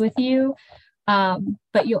with you.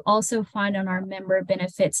 But you'll also find on our member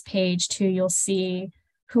benefits page too, you'll see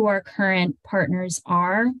who our current partners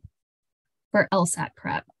are for LSAT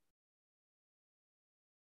prep.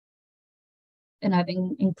 And I've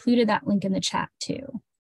included that link in the chat too.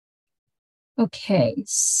 Okay,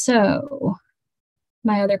 so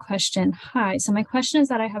my other question. Hi, so my question is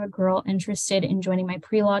that I have a girl interested in joining my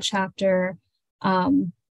pre-law chapter,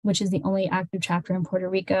 which is the only active chapter in Puerto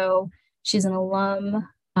Rico. She's an alum.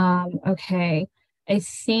 Okay, I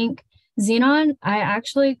think Zenon, I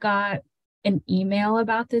actually got an email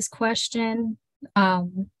about this question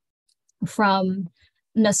from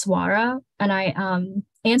Naswara, and I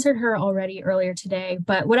answered her already earlier today.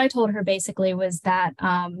 But what I told her basically was that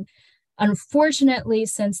unfortunately,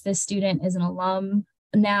 since this student is an alum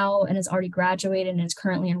now and has already graduated and is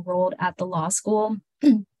currently enrolled at the law school,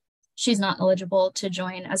 she's not eligible to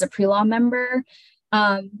join as a pre-law member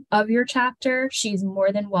of your chapter. She's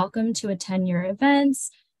more than welcome to attend your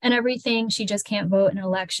events and everything. She just can't vote in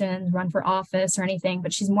elections, run for office or anything,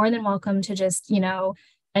 but she's more than welcome to just,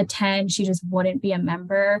 attend. She just wouldn't be a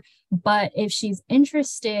member. But if she's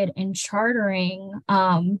interested in chartering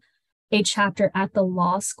a chapter at the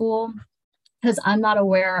law school, because I'm not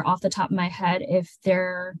aware off the top of my head if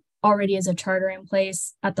there already is a charter in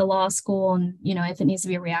place at the law school and, you know, if it needs to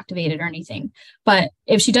be reactivated or anything. But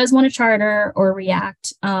if she does want a charter or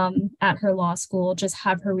react at her law school, just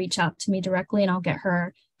have her reach out to me directly and I'll get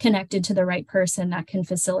her connected to the right person that can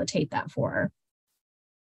facilitate that for her.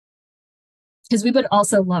 Because we would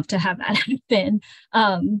also love to have that happen,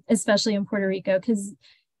 especially in Puerto Rico, because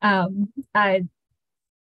I'd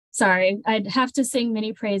have to sing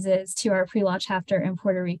many praises to our pre-law chapter in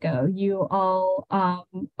Puerto Rico. You all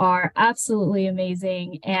are absolutely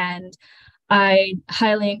amazing. And I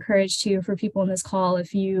highly encourage you, for people on this call,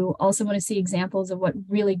 if you also want to see examples of what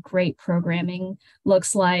really great programming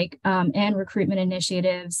looks like and recruitment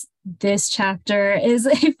initiatives, this chapter is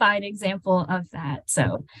a fine example of that.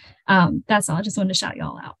 So that's all. I just wanted to shout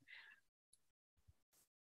y'all out.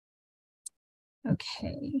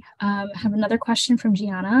 Okay, I have another question from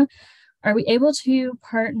Gianna. Are we able to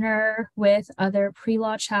partner with other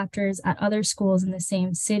pre-law chapters at other schools in the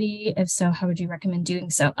same city? If so, how would you recommend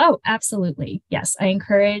doing so? Oh, absolutely. Yes, I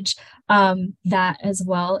encourage that as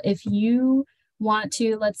well. If you want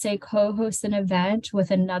to, let's say, co-host an event with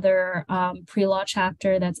another pre-law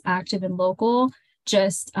chapter that's active and local,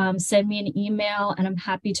 just send me an email and I'm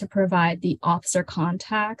happy to provide the officer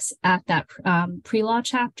contacts at that pre-law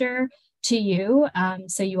chapter to you,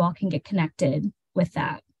 so you all can get connected with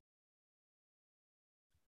that.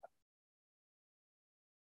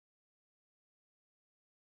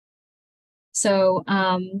 So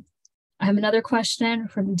I have another question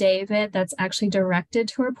from David that's actually directed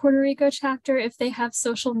to our Puerto Rico chapter, if they have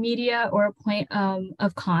social media or a point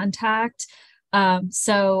of contact.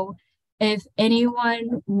 So if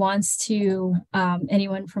anyone wants to,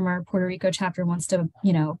 anyone from our Puerto Rico chapter wants to,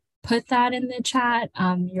 you know, put that in the chat,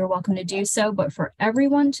 you're welcome to do so. But for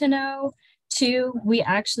everyone to know too, we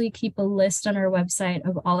actually keep a list on our website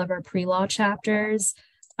of all of our pre-law chapters.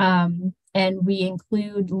 And we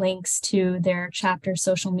include links to their chapter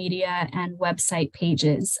social media and website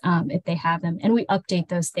pages if they have them. And we update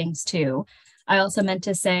those things too. I also meant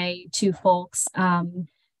to say to folks,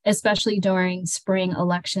 especially during spring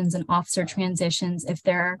elections and officer transitions, if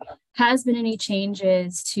there has been any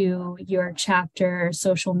changes to your chapter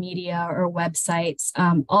social media or websites,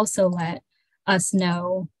 also let us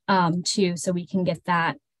know too, so we can get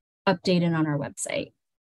that updated on our website.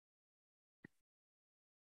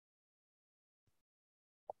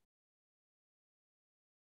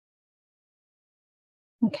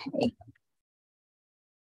 Okay.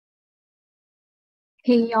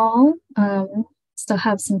 Hey, y'all. Still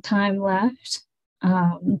have some time left.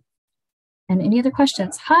 And any other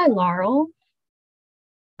questions? Hi, Laurel.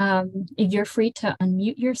 You're free to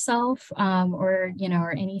unmute yourself or, you know,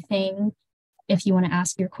 or anything if you want to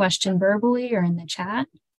ask your question verbally or in the chat.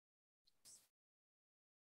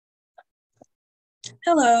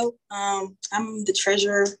 Hello, I'm the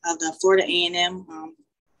treasurer of the Florida A&M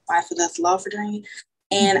Phi Phi Law Fraternity.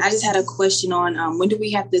 And I just had a question on when do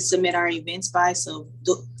we have to submit our events by? So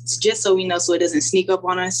just so we know, so it doesn't sneak up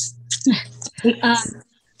on us.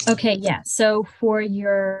 Okay, yeah. So for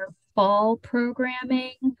your fall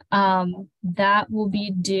programming, that will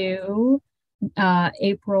be due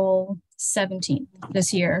April 17th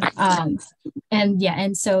this year. And yeah,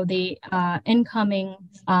 and so the incoming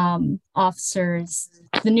officers,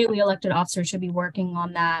 the newly elected officers should be working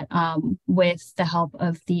on that with the help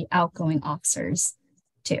of the outgoing officers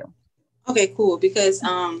too. Okay, cool. Because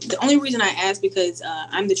the only reason I asked because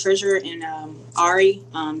I'm the treasurer and Ari,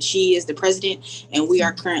 she is the president, and we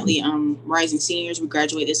are currently rising seniors. We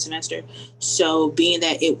graduate this semester. So being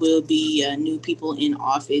that it will be new people in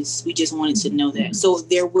office, we just wanted to know that. So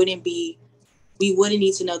we wouldn't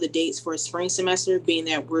need to know the dates for a spring semester, being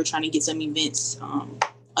that we're trying to get some events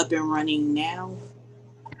up and running now.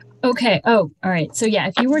 Okay. Oh, all right. So yeah,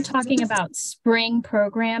 if you were talking about spring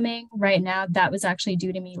programming right now, that was actually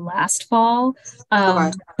due to me last fall.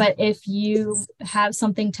 Okay. But if you have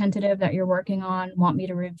something tentative that you're working on, want me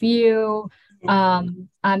to review, I'm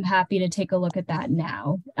happy to take a look at that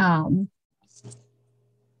now.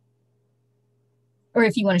 Or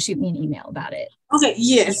if you want to shoot me an email about it. Okay,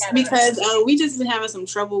 yes, because we just been having some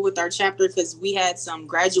trouble with our chapter because we had some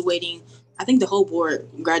graduating. I think the whole board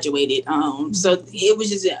graduated. So it was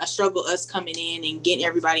just a struggle us coming in and getting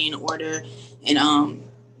everybody in order and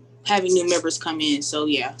having new members come in. So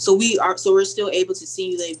yeah, so we're still able to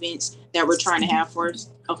see the events that we're trying to have for us.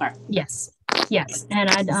 Okay. Yes. And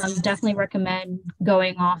I'd definitely recommend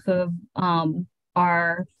going off of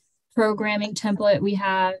our programming template we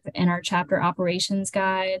have in our chapter operations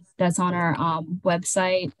guide that's on our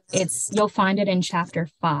website. You'll find it in chapter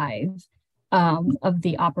 5 of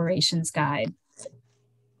the operations guide.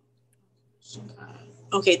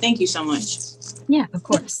 Okay, thank you so much. Yeah, of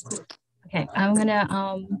course. Okay, I'm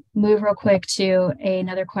gonna move real quick to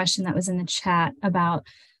another question that was in the chat about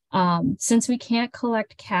since we can't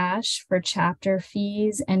collect cash for chapter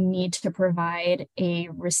fees and need to provide a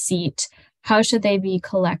receipt, how should they be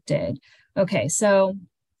collected? Okay, so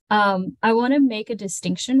I want to make a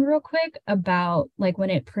distinction real quick about like when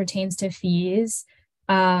it pertains to fees.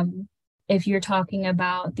 If you're talking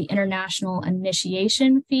about the international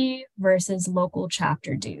initiation fee versus local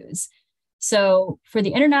chapter dues. So for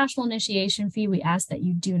the international initiation fee, we ask that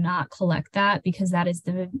you do not collect that because that is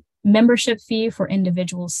the membership fee for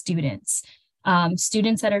individual students.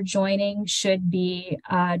 Students that are joining should be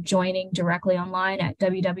joining directly online at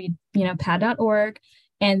www.pad.org,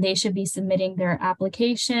 and they should be submitting their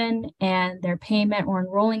application and their payment or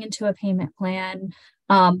enrolling into a payment plan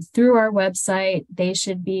through our website. They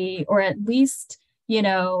should be, or at least,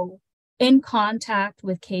 in contact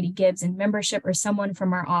with Katie Gibbs in membership or someone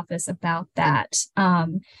from our office about that.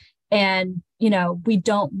 And, we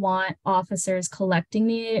don't want officers collecting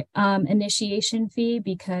the initiation fee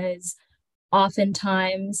because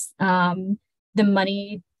oftentimes the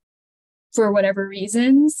money, for whatever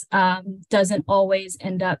reasons, doesn't always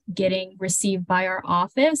end up getting received by our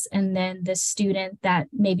office. And then the student that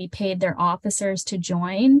maybe paid their officers to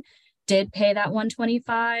join did pay that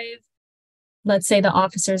 $125. Let's say the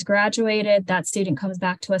officers graduated, that student comes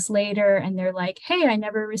back to us later and they're like, hey, I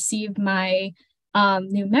never received my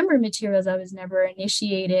new member materials. I was never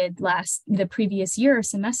initiated the previous year or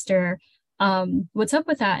semester. What's up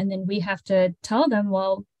with that? And then we have to tell them,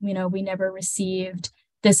 well, we never received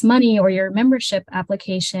this money or your membership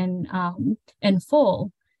application in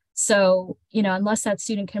full. So, unless that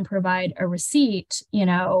student can provide a receipt,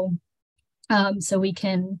 so we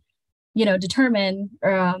can, determine,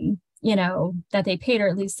 that they paid, or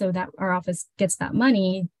at least so that our office gets that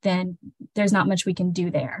money, then there's not much we can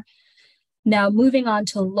do there. Now, moving on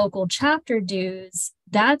to local chapter dues,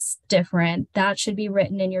 that's different. That should be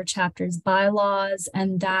written in your chapter's bylaws,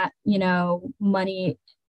 and that, money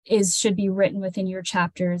should be written within your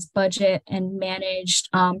chapter's budget and managed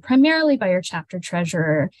primarily by your chapter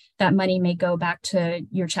treasurer. That money may go back to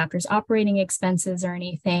your chapter's operating expenses or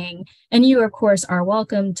anything. And you, of course, are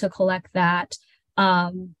welcome to collect that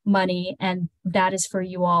money. And that is for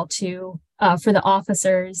you all to, for the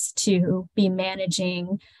officers to be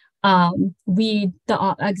managing. The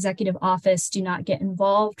executive office do not get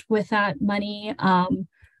involved with that money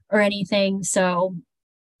or anything. So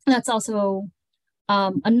that's also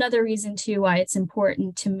another reason too why it's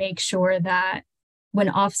important to make sure that when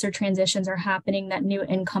officer transitions are happening, that new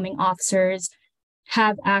incoming officers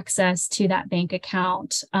have access to that bank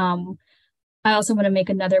account. I also want to make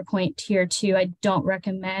another point here too. I don't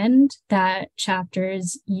recommend that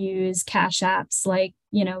chapters use cash apps like,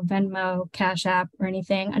 Venmo, Cash App, or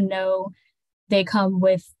anything. I know they come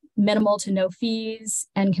with minimal to no fees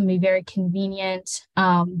and can be very convenient,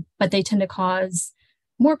 but they tend to cause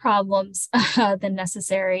more problems than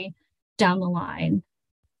necessary down the line.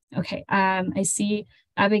 Okay, I see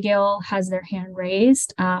Abigail has their hand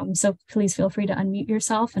raised, so please feel free to unmute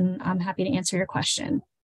yourself and I'm happy to answer your question.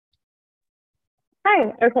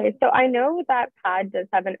 Hi, okay, so I know that P.A.D does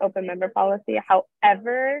have an open member policy.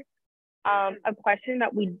 However, a question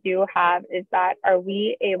that we do have is that are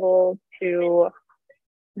we able to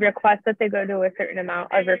request that they go to a certain amount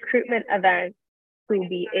of recruitment events to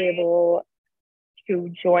be able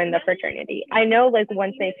to join the fraternity? I know like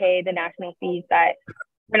once they pay the national fees that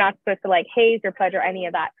we're not supposed to like haze or pledge or any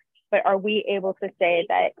of that, but are we able to say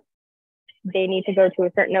that they need to go to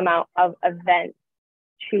a certain amount of events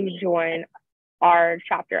to join our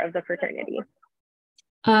chapter of the fraternity?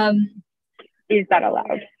 Is that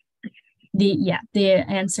allowed? The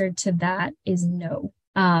answer to that is no.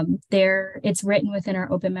 It's written within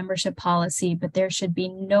our open membership policy, but there should be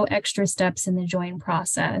no extra steps in the join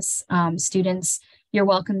process. Students, you're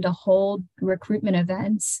welcome to hold recruitment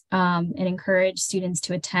events and encourage students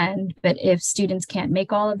to attend. But if students can't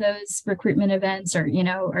make all of those recruitment events or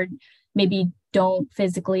maybe don't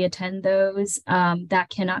physically attend those, that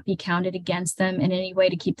cannot be counted against them in any way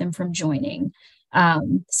to keep them from joining.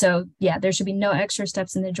 So yeah, there should be no extra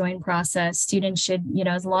steps in the join process. Students should,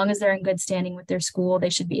 as long as they're in good standing with their school, they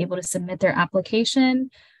should be able to submit their application,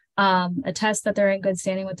 attest that they're in good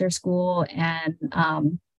standing with their school, and,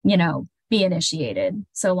 be initiated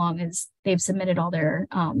so long as they've submitted all their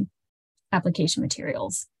application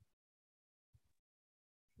materials.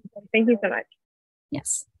 Thank you so much.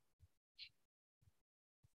 Yes.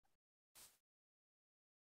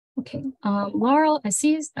 Okay, Laurel, I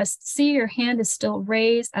see your hand is still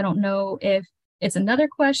raised. I don't know if it's another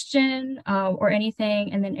question or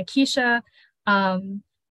anything. And then Akeisha,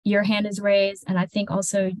 your hand is raised. And I think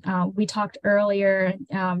also we talked earlier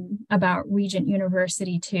about Regent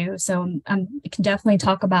University too. So we can definitely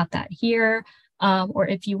talk about that here. Or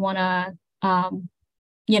if you want to,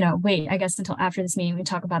 wait, I guess until after this meeting, we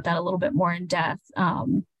talk about that a little bit more in depth.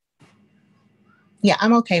 Yeah,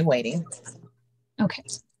 I'm okay waiting. Okay.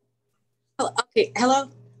 Oh, okay. Hello.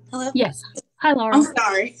 Yes. Hi, Laura. I'm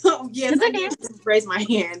sorry. Yes, I did raise my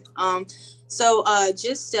hand. So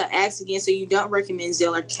just to ask again, so you don't recommend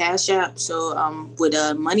Zelle or Cash App. So would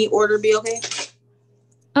a money order be okay?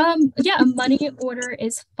 Yeah, a money order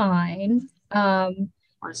is fine.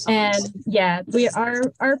 And yeah,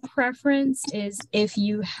 our preference is if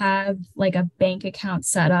you have like a bank account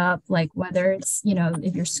set up, like whether it's,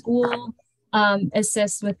 if your school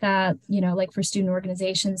assists with that, like for student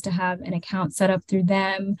organizations to have an account set up through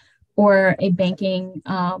them, or a banking,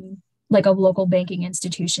 like a local banking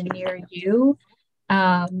institution near you.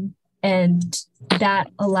 And that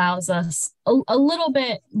allows us a little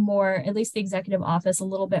bit more, at least the executive office, a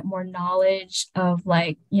little bit more knowledge of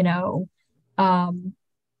like,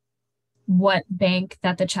 what bank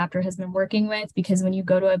that the chapter has been working with, because when you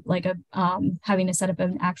go to having to set up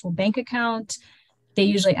an actual bank account, they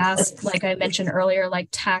usually ask, like I mentioned earlier, like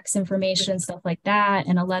tax information, stuff like that,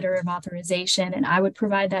 and a letter of authorization. And I would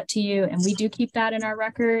provide that to you. And we do keep that in our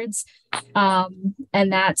records. And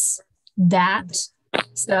that's that.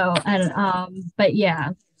 So, but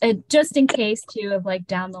yeah, just in case too, of like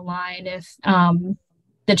down the line, if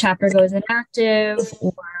the chapter goes inactive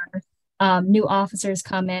or new officers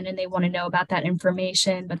come in and they want to know about that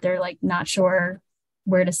information, but they're like not sure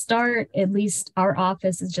where to start, at least our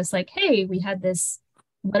office is just like, hey, we had this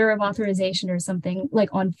letter of authorization or something like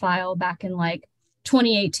on file back in like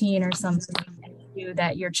 2018 or something, and you knew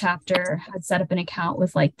that your chapter had set up an account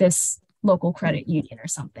with like this local credit union or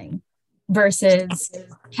something, versus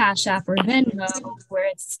Cash App or Venmo, where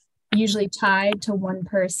it's usually tied to one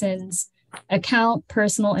person's account,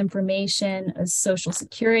 personal information, a social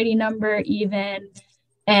security number even,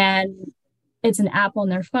 and it's an app on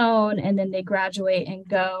their phone, and then they graduate and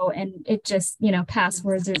go, and it just,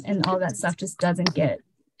 passwords and all that stuff just doesn't get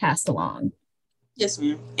passed along. Yes,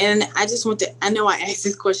 ma'am. And I just I know I asked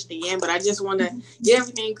this question again, but I just want to get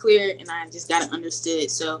everything clear, and I just got it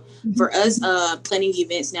understood. So for us planning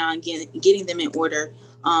events now and getting them in order,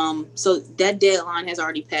 so that deadline has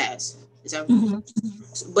already passed. Is that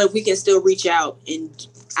but we can still reach out, and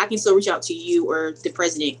I can still reach out to you, or the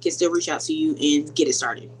president can still reach out to you and get it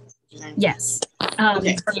started. Yes.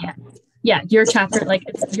 Okay. Yeah, your chapter, like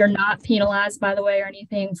you're not penalized, by the way, or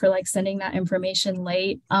anything for like sending that information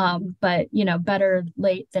late. But better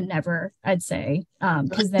late than never, I'd say.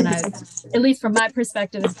 Because then at least from my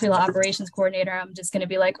perspective as pre-law operations coordinator, I'm just gonna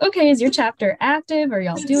be like, okay, is your chapter active? Are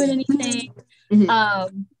y'all doing anything?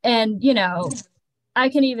 And I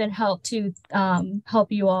can even help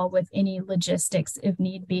you all with any logistics if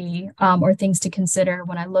need be, or things to consider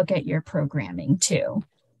when I look at your programming too.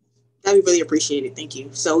 That'd be really appreciated. Thank you.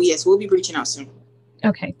 So yes, we'll be reaching out soon.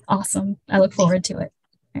 Okay, awesome. I look forward to it.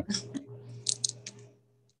 Okay.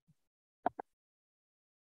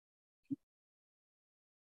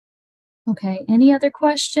 Okay, any other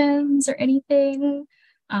questions or anything?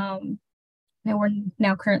 Now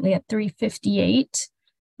we're currently at 3:58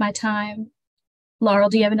 my time. Laurel,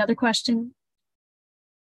 do you have another question?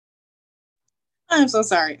 I'm so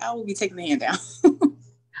sorry. I will be taking the hand down.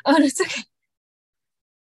 Oh, that's okay.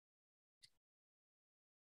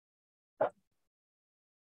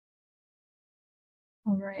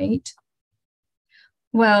 All right.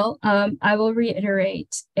 Well, I will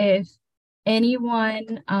reiterate, if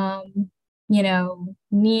anyone,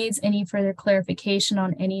 needs any further clarification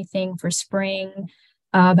on anything for spring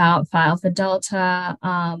about Phi Alpha Delta,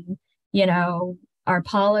 our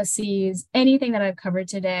policies, anything that I've covered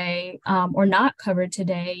today, or not covered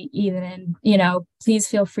today, even, please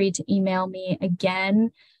feel free to email me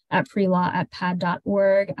again at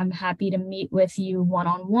prelaw@pad.org. I'm happy to meet with you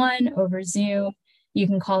one-on-one over Zoom. You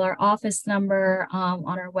can call our office number on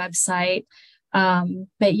our website.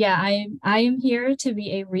 But yeah, I am here to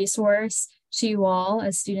be a resource to you all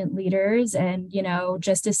as student leaders, and,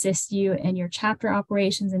 just assist you in your chapter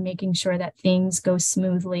operations and making sure that things go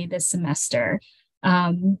smoothly this semester.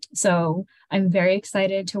 So I'm very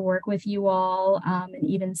excited to work with you all, and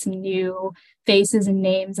even some new faces and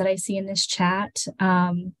names that I see in this chat.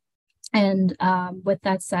 And with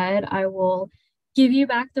that said, I will give you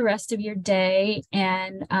back the rest of your day.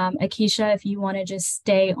 And Akeisha, if you want to just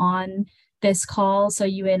stay on this call so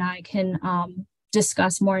you and I can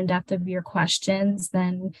discuss more in depth of your questions,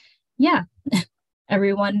 then yeah,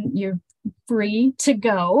 everyone, you're free to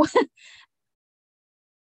go.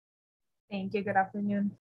 Thank you. Good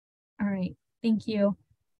afternoon. All right. Thank you.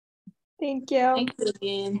 Thank you. Thank you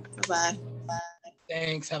again. Bye-bye.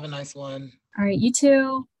 Thanks. Have a nice one. All right. You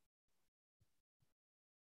too.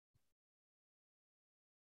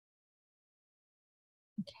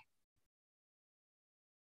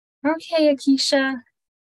 Okay, Akeisha.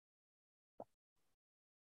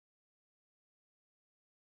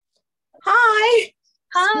 Hi.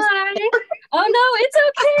 Hi. Oh no, it's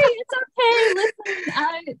okay. It's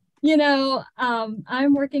okay. Listen,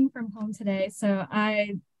 I'm working from home today, so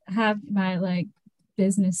I have my like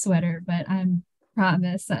business sweater, but I'm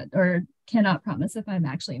promise that or cannot promise if I'm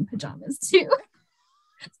actually in pajamas too.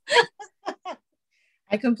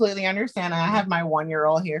 I completely understand. I have my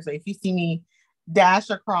 1-year-old here, so if you see me dash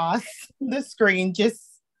across the screen, just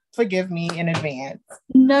forgive me in advance.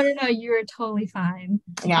 No, you're totally fine.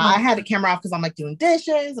 Yeah, I had the camera off because I'm like doing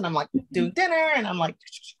dishes and I'm like doing dinner and I'm like,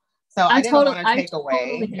 so I didn't want to take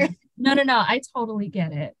away. No, I totally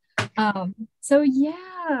get it. So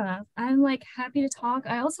yeah, I'm like happy to talk.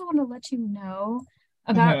 I also want to let you know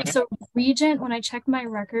about so Regent, when I checked my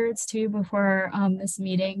records too before this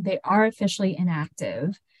meeting, they are officially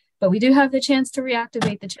inactive, but we do have the chance to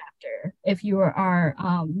reactivate the chapter if you are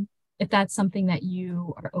if that's something that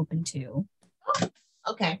you are open to.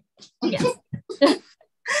 Okay. Yes. And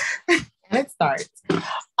it starts.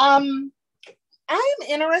 I'm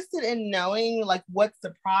interested in knowing like what's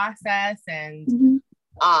the process and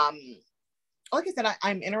like I said,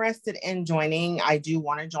 I'm interested in joining. I do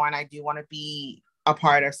want to join. I do want to be a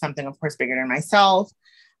part of something, of course, bigger than myself.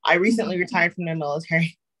 I recently retired from the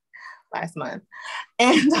military last month.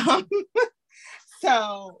 And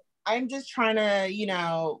so I'm just trying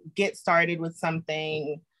to, get started with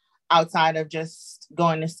something outside of just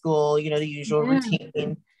going to school, the usual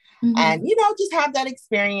routine. And, just have that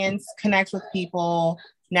experience, connect with people,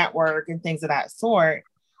 network and things of that sort.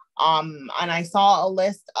 And I saw a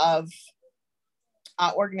list of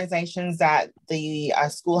organizations that the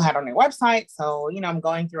school had on their website. So, I'm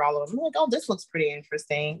going through all of them. I'm like, oh, this looks pretty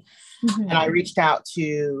interesting. And I reached out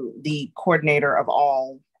to the coordinator of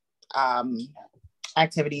all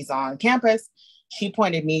activities on campus. She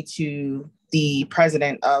pointed me to the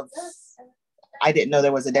president of, I didn't know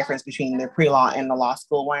there was a difference between the pre-law and the law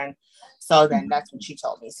school one. So then that's what she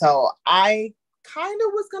told me. So I kind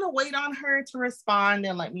of was going to wait on her to respond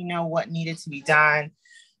and let me know what needed to be done.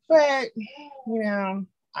 But,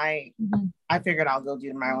 I figured I'll go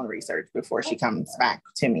do my own research before she comes back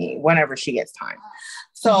to me whenever she gets time.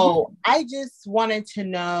 So I just wanted to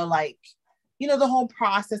know, like, the whole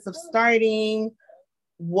process of starting,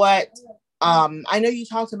 what, I know you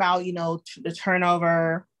talked about, the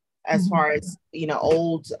turnover as far as,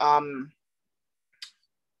 old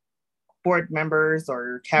board members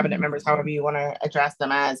or cabinet members, however you want to address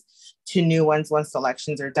them as, to new ones once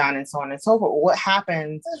elections are done and so on and so forth. What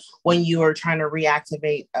happens when you are trying to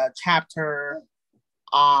reactivate a chapter,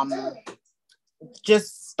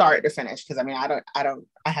 just start to finish? Because I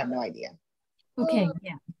have no idea. Okay,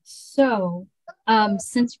 yeah. So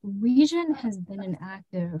since Region has been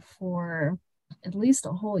inactive for at least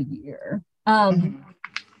a whole year, so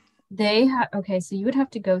you would have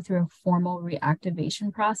to go through a formal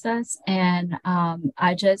reactivation process. And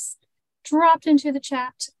I just dropped into the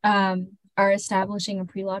chat our establishing a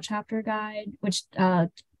pre-law chapter guide, which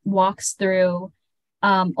walks through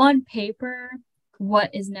on paper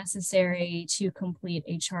what is necessary to complete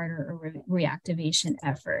a charter or reactivation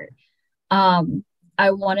effort.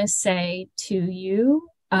 I want to say to you,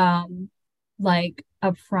 like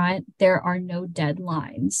up front, there are no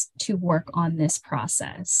deadlines to work on this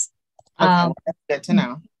process. Okay, that's good to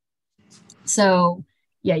know. So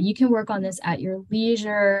yeah, you can work on this at your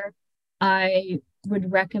leisure. I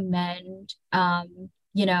would recommend,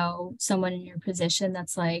 someone in your position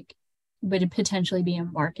that's like, would potentially be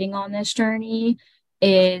embarking on this journey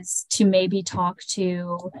is to maybe talk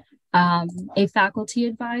to a faculty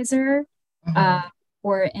advisor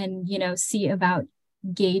see about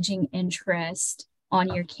gauging interest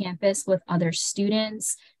on your campus with other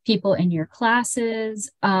students, people in your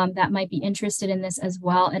classes that might be interested in this as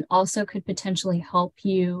well, and also could potentially help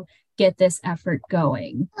you get this effort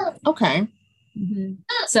going. Okay.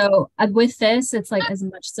 So with this, it's like as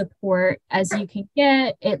much support as you can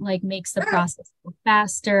get. It like makes the process go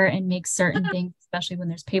faster and makes certain things, especially when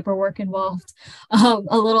there's paperwork involved, a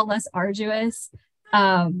little less arduous.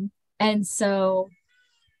 And so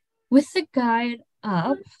with the guide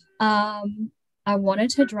up, I wanted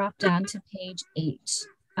to drop down to page 8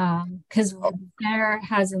 because there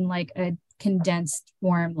has in like a condensed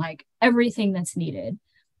form, like everything that's needed.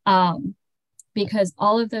 because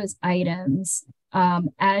all of those items,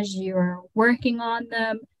 as you're working on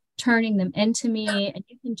them, turning them into me, and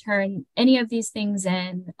you can turn any of these things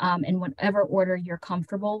in whatever order you're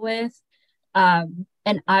comfortable with, and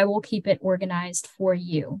I will keep it organized for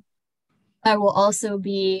you. I will also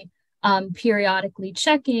be periodically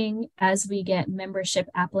checking as we get membership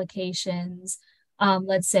applications,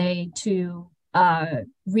 let's say to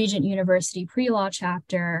Regent University pre-law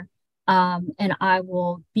chapter, and I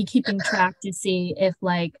will be keeping track to see if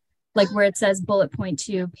like where it says bullet point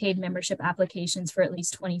 2, paid membership applications for at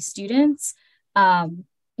least 20 students, I'm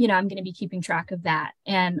going to be keeping track of that.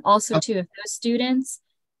 And also too,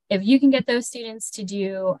 if you can get those students to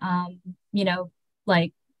do,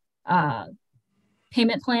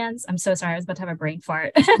 payment plans. I'm so sorry, I was about to have a brain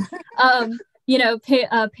fart.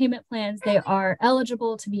 Payment plans, they are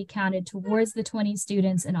eligible to be counted towards the 20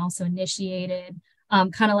 students and also initiated.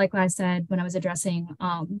 Kind of like what I said when I was addressing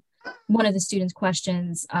one of the students'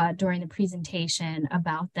 questions during the presentation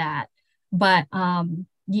about that. But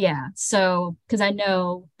so because I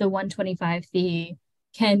know the 125 fee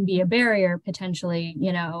can be a barrier potentially,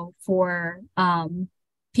 for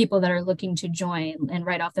people that are looking to join, and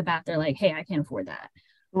right off the bat they're like, hey, I can't afford that.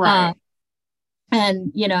 Right.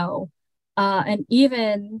 And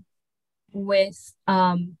even with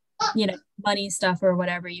money stuff or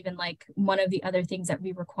whatever, even like one of the other things that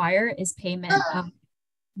we require is payment of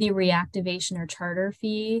the reactivation or charter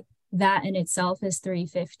fee. That in itself is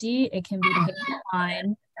 $350. It can be paid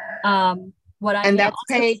online. That's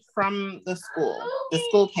paid from the school. The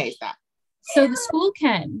school pays that. So the school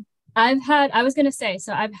can. I've had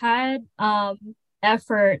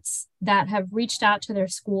efforts that have reached out to their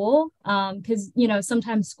school, because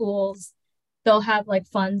sometimes schools, they'll have like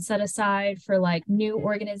funds set aside for like new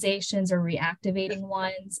organizations or reactivating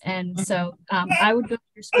ones, and so I would go to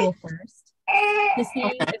your school first to see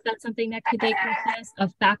if that's something that they can assist. A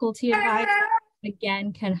faculty advisor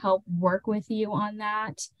again can help work with you on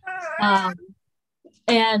that. I've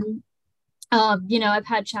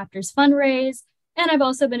had chapters fundraise. And I've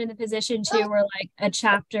also been in the position too where like a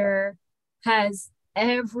chapter has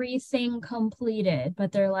everything completed,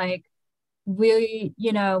 but they're like, we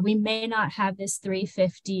may not have this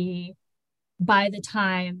 350 by the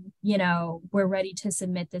time, we're ready to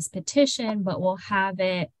submit this petition, but we'll have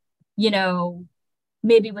it,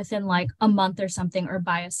 maybe within like a month or something, or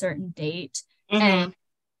by a certain date. Mm-hmm. And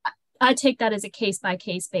I take that as a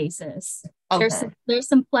case-by-case basis. Okay. There's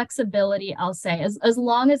some flexibility, I'll say, as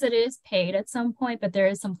long as it is paid at some point, but there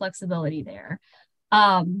is some flexibility there.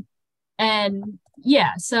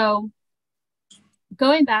 So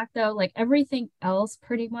going back though, like everything else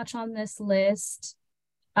pretty much on this list,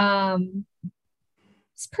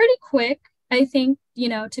 it's pretty quick, I think,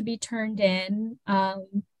 to be turned in.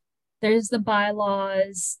 There's the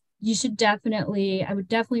bylaws. I would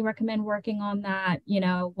definitely recommend working on that,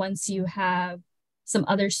 once you have some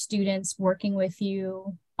other students working with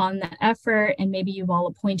you on the effort, and maybe you've all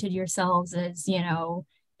appointed yourselves as,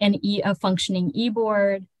 a functioning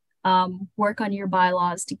e-board, work on your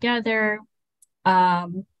bylaws together,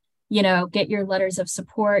 get your letters of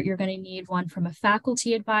support. You're going to need one from a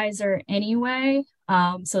faculty advisor anyway.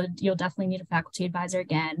 So you'll definitely need a faculty advisor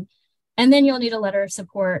again. And then you'll need a letter of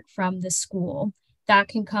support from the school. That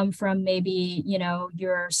can come from maybe,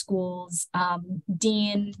 your school's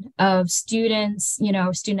dean of students,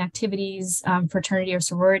 student activities, fraternity or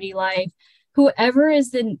sorority life, whoever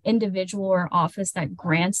is the individual or office that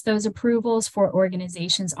grants those approvals for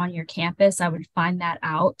organizations on your campus. I would find that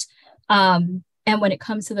out. And when it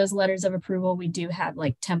comes to those letters of approval, we do have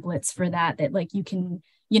like templates for that like you can,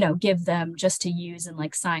 give them just to use and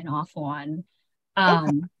like sign off on.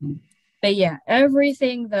 But yeah,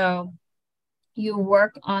 everything though, you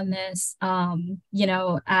work on this,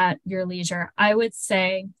 at your leisure. I would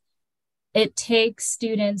say it takes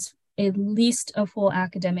students at least a full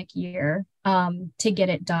academic year to get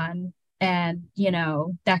it done. And,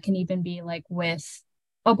 that can even be like with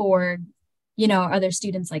a board, other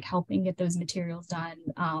students like helping get those materials done,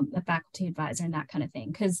 a faculty advisor and that kind of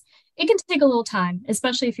thing. Because it can take a little time,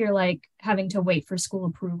 especially if you're like having to wait for school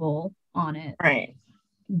approval on it. Right.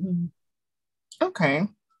 Mm-hmm. Okay.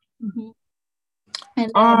 Mm-hmm. And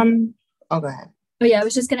then, go ahead. Oh yeah, I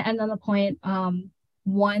was just going to end on the point.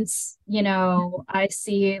 Once, I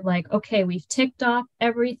see like, okay, we've ticked off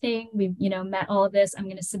everything. We've, met all of this. I'm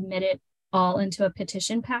going to submit it all into a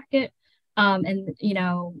petition packet, and,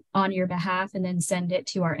 on your behalf, and then send it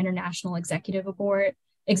to our international executive board.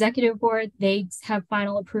 They have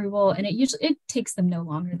final approval, and it takes them no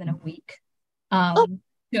longer than a week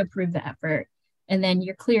to approve the effort. And then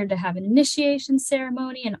you're cleared to have an initiation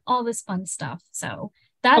ceremony and all this fun stuff. So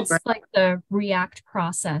that's like the React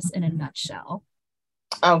process in a nutshell.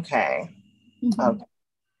 Okay. Mm-hmm. Okay.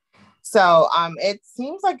 So it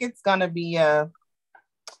seems like it's gonna be a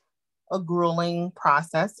grueling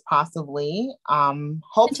process, possibly.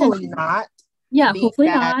 Hopefully not. Yeah, hopefully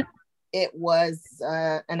not. It was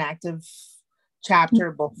an active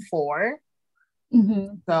chapter before.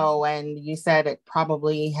 Mm-hmm. So, and you said it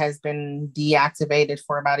probably has been deactivated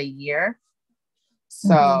for about a year.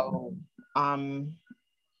 So,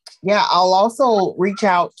 yeah, I'll also reach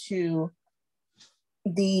out to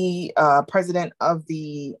the president of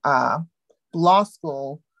the law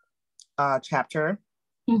school chapter.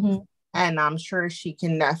 Mm-hmm. And I'm sure she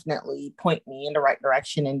can definitely point me in the right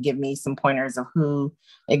direction and give me some pointers of who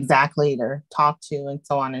exactly to talk to and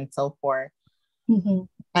so on and so forth. Mm-hmm.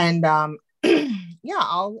 And yeah,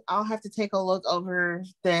 I'll have to take a look over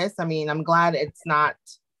this. I mean, I'm glad it's not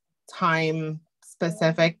time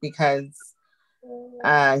specific because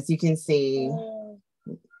as you can see,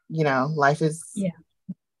 you know, life is here.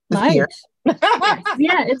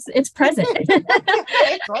 Yeah, it's present.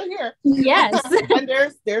 It's right here. Yes. And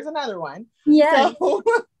there's another one. Yeah. So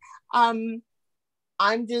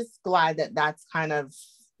I'm just glad that that's kind of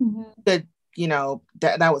the, you know,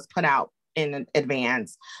 that was put out in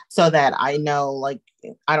advance so that I know, like,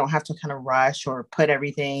 I don't have to kind of rush or put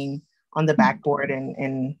everything on the backboard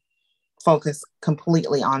and focus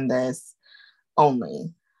completely on this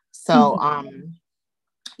only. So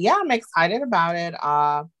yeah, I'm excited about it.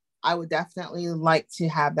 I would definitely like to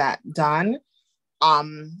have that done.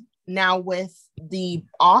 Now with the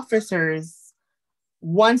officers,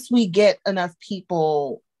 once we get enough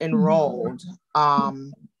people enrolled,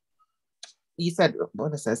 you said,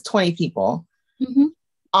 what it says, 20 people.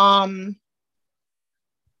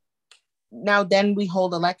 Now then we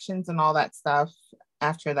hold elections and all that stuff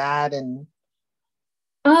after that. And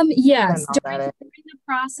yes, during the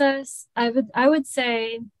process, I would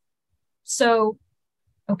say, so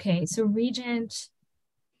okay, so Regent,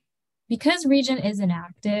 because Regent is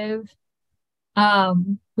inactive,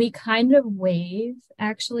 we kind of waive,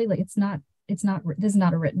 actually, like this is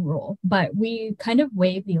not a written rule, but we kind of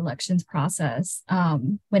waive the elections process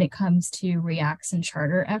when it comes to Reacts and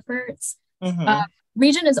charter efforts.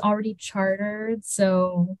 Regent is already chartered,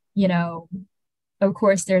 so, you know, of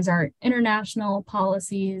course, there's our international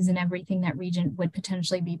policies and everything that Regent would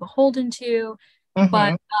potentially be beholden to.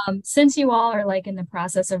 But since you all are like in the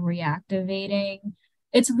process of reactivating,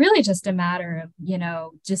 it's really just a matter of, you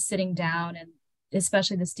know, just sitting down, and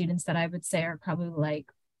especially the students that I would say are probably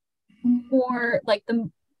like more like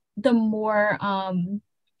the more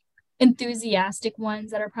enthusiastic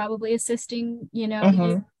ones that are probably assisting, you know,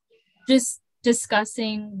 you just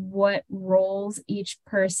discussing what roles each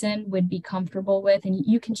person would be comfortable with, and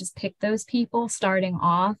you can just pick those people starting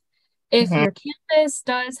off. If your campus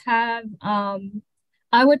does have,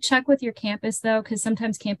 I would check with your campus though, because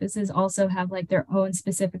sometimes campuses also have like their own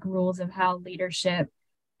specific rules of how leadership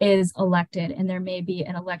is elected, and there may be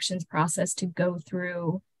an elections process to go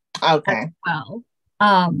through as well.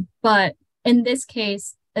 But in this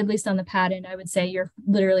case, at least on the P.A.D end, I would say you're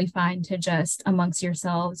literally fine to just amongst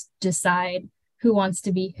yourselves decide who wants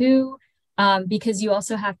to be who, because you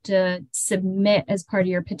also have to submit as part of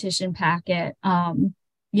your petition packet,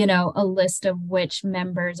 you know, a list of which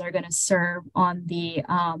members are going to serve on the,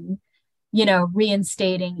 you know,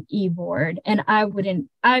 reinstating e-board. And I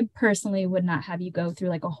personally would not have you go through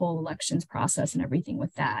like a whole elections process and everything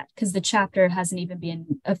with that, because the chapter hasn't even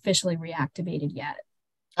been officially reactivated yet.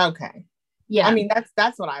 Okay. Yeah. I mean,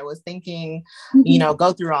 that's what I was thinking, you know,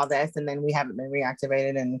 go through all this and then we haven't been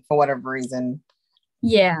reactivated, and for whatever reason.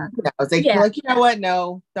 Yeah. You know, they feel like, you know what?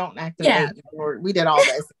 No, don't activate. We did all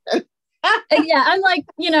this. Yeah, I'm like,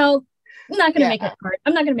 you know, I'm not gonna make it hard.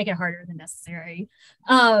 I'm not gonna make it harder than necessary.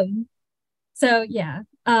 So yeah.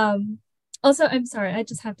 Also, I'm sorry, I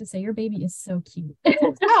just have to say your baby is so cute.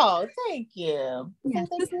 Oh, thank you. Yeah.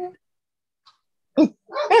 Thank you.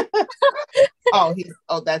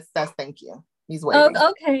 That's thank you. He's waiting.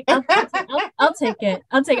 Oh, okay. I'll take it.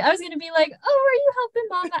 I'll take it. I was gonna be like, oh, are you helping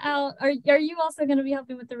Mama out? Are you also gonna be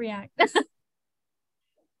helping with the React?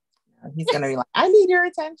 He's gonna be like, I need your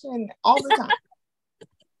attention all the time.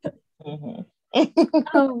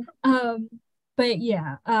 But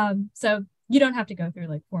yeah, so you don't have to go through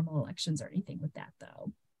like formal elections or anything with that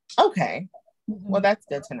though. Okay. Well, that's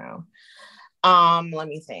good to know. Let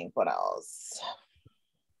me think, what else?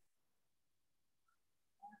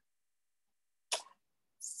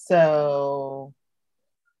 So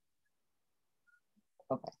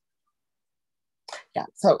okay.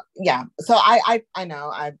 So I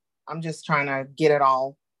know I'm just trying to get it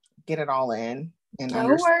all in. and No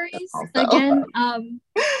understand worries. also.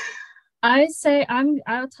 Again,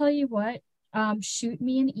 I'll tell you what, shoot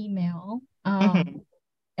me an email.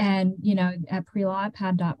 And at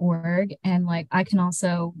prelawpad.org, and like I can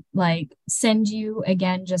also like send you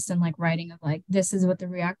again just in like writing of like this is what the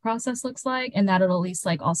React process looks like, and that'll at least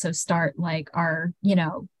like also start like our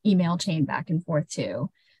email chain back and forth too.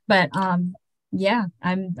 But yeah,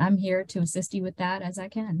 I'm here to assist you with that as I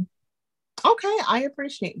can. Okay, I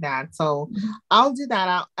appreciate that. So I'll do that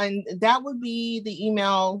out, and that would be the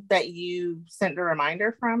email that you sent the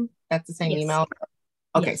reminder from. That's the same email.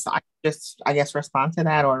 Okay, so I guess respond to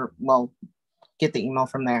that, or get the email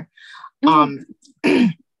from there.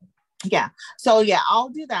 Yeah. So yeah, I'll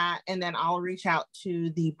do that, and then I'll reach out to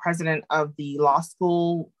the president of the law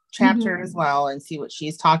school chapter as well and see what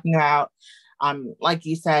she's talking about. Like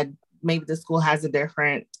you said, maybe the school has a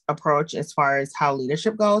different approach as far as how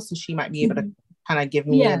leadership goes, so she might be able to kind of give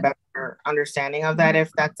me a better understanding of that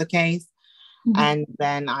if that's the case. And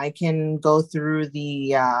then I can go through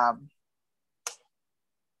the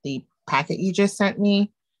packet you just sent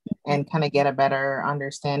me and kind of get a better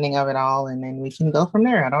understanding of it all, and then we can go from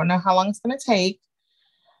there. I don't know how long it's going to take.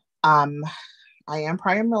 I am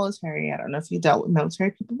prior military. I don't know if you dealt with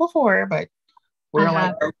military people before, but we're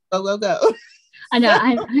like go. I know.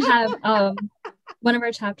 I have one of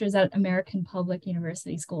our chapters at American Public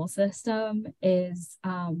University School System is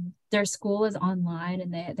their school is online,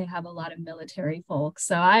 and they have a lot of military folks.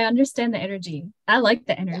 So I understand the energy. I like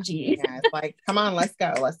the energy. Yeah, it's like, come on, let's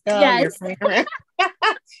go. Yes. You're playing around.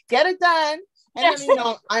 Get it done. And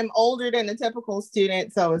then, I'm older than a typical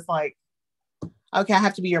student, so it's like, okay, I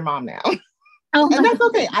have to be your mom now. And that's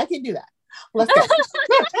okay. I can do that. Let's go.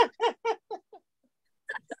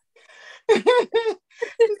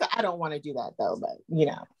 I don't want to do that though, but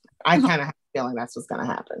I kind of have a feeling that's what's going to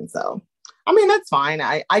happen. So, I mean, that's fine.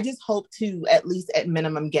 I just hope to at least at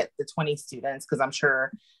minimum get the 20 students, because I'm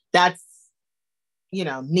sure that's,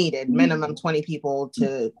 needed, minimum 20 people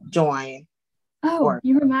to join.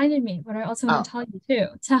 You reminded me what I also want to tell you too.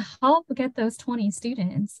 To help get those 20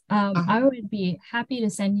 students, I would be happy to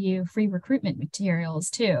send you free recruitment materials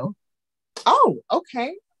too. Oh,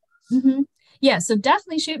 okay. Yeah, so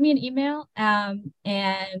definitely shoot me an email and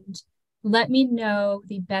let me know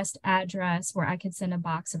the best address where I could send a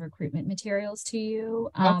box of recruitment materials to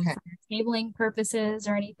you for tabling purposes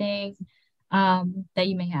or anything that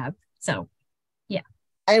you may have. So, yeah.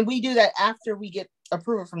 And we do that after we get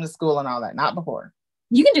approval from the school and all that, not before.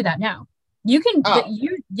 You can do that now. You can,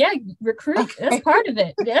 recruit. Okay. That's part of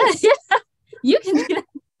it. Yeah. You can do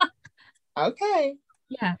that. Okay.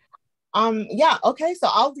 Yeah. Okay, so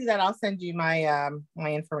I'll do that. I'll send you my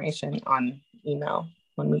my information on email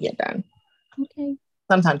when we get done. Okay.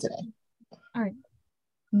 Sometime today. All right.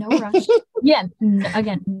 No rush. Yeah,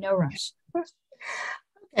 again, no rush.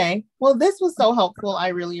 Okay. Well, this was so helpful. I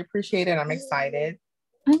really appreciate it. I'm excited.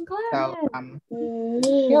 I'm glad.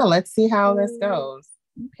 So let's see how this goes.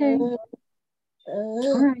 Okay.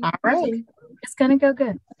 All right. It's gonna go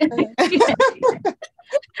good.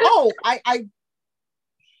 I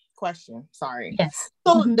question. Sorry. Yes.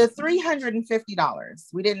 So the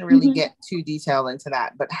 $350, we didn't really get too detailed into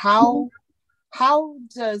that, but how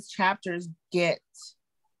does chapters get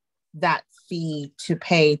that fee to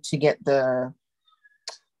pay to get the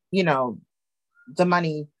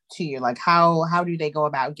money to you? Like how do they go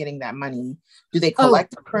about getting that money? Do they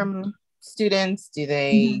collect from students? Do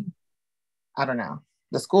they I don't know.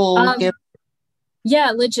 The school give? Yeah,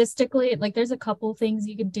 logistically, like there's a couple things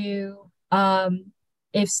you could do.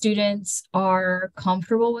 If students are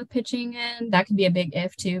comfortable with pitching in, that can be a big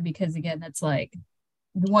if too, because again, that's like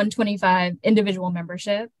the $125 individual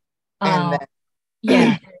membership.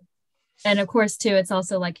 Yeah. And of course too, it's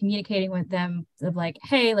also like communicating with them of like,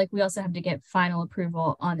 hey, like we also have to get final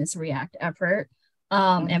approval on this React effort.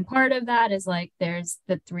 And part of that is like, there's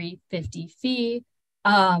the $350 fee,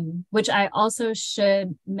 which I also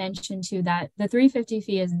should mention too, that the $350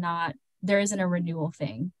 fee is not, there isn't a renewal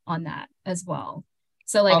thing on that as well.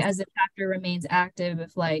 So like as the chapter remains active,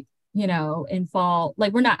 if like, in fall,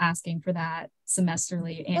 like we're not asking for that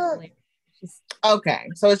semesterly, annually. Okay.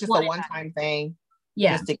 So it's just a one-time thing.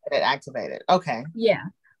 Yeah. Just to get it activated. Okay. Yeah.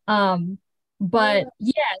 But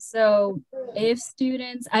yeah, so if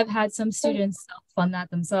students, I've had some students self-fund that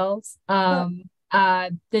themselves. The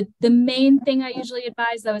main thing I usually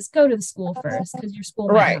advise though is go to the school first, because your school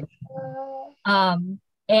might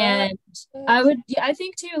and I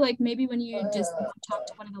think too, like maybe when you just talk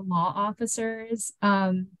to one of the law officers,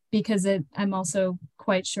 because I'm also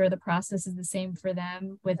quite sure the process is the same for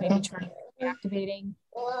them with maybe trying to activating.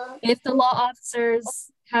 If the law officers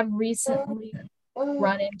have recently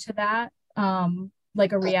run into that,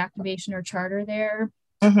 like a reactivation or charter there.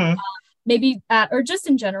 Mm-hmm. Maybe or just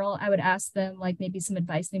in general, I would ask them like maybe some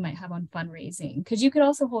advice they might have on fundraising, because you could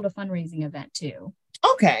also hold a fundraising event too.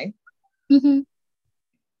 Okay. Mm-hmm.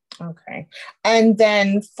 Okay. And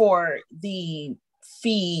then for the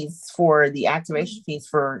fees, for the activation fees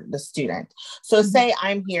for the student. So say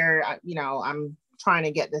I'm here, I'm trying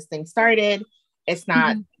to get this thing started. It's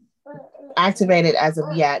not activated as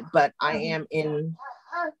of yet, but I am in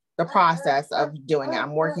the process of doing it.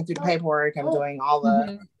 I'm working through the paperwork. I'm doing all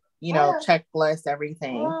the, checklist,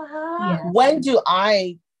 everything. Yeah. When do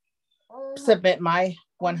I submit my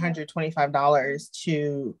 $125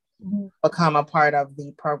 to become a part of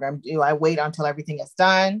the program? Do I wait until everything is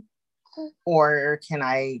done, or can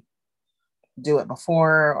I do it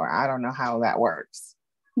before? Or I don't know how that works.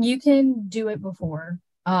 You can do it before.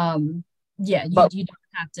 You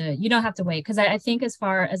don't have to wait, because I think as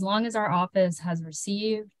long as our office has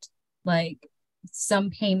received like some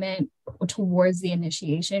payment towards the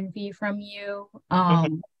initiation fee from you,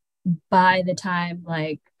 by the time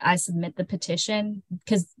like I submit the petition,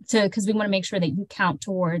 because we want to make sure that you count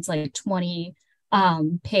towards like 20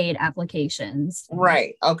 paid applications.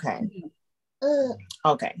 Right. Okay.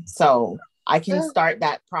 Okay. So I can start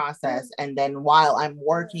that process, and then while I'm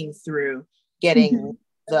working through getting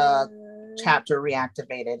the chapter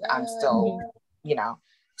reactivated, I'm still,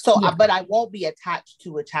 but I won't be attached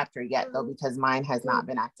to a chapter yet though, because mine has not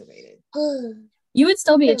been activated. You would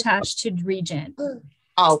still be attached to Regent.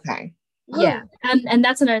 Okay. Yeah. And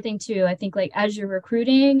that's another thing too. I think like as you're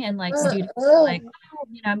recruiting and like students are like,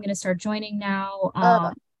 I'm going to start joining now.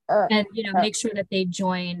 And make sure that they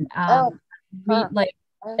join like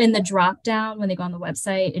in the drop down when they go on the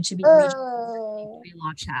website, it should be Regent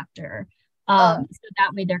Pre-Law chapter. So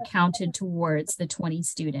that way they're counted towards the 20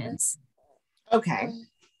 students. Okay.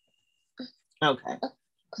 Okay.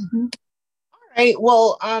 All right.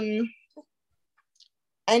 Well,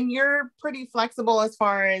 and you're pretty flexible as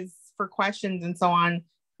far as for questions and so on.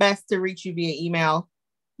 Best to reach you via email.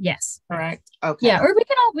 Yes. Correct. Okay. Yeah, or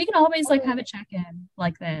we can always like have a check-in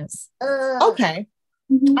like this. Okay.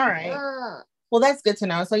 All right. Well, that's good to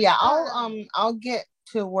know. So yeah, I'll get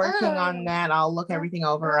to working on that. I'll look everything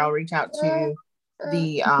over. I'll reach out to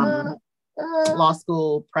the law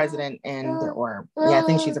school president I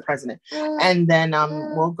think she's a president. And then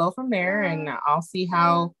we'll go from there, and I'll see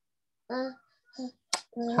how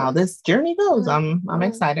this journey goes. I'm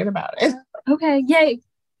excited about it. Okay, yay.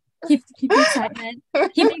 Keep the excitement.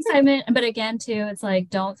 Keep the excitement. But again, too, it's like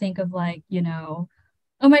don't think of like, oh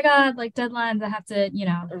my God, like deadlines. I have to,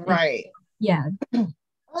 Right.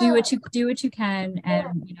 Do what you can,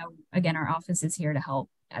 and again, our office is here to help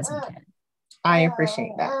as we can. I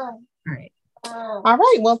appreciate that. All right. All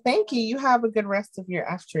right. Well, thank you. You have a good rest of your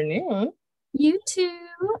afternoon. You too.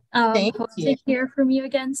 Thank hope you. to hear from you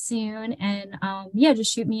again soon. And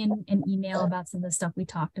just shoot me an email about some of the stuff we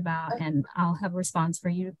talked about, and I'll have a response for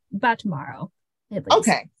you by tomorrow. At least.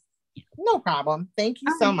 Okay. No problem. Thank you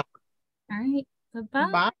so much. All right.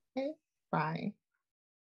 Bye-bye. Bye. Bye.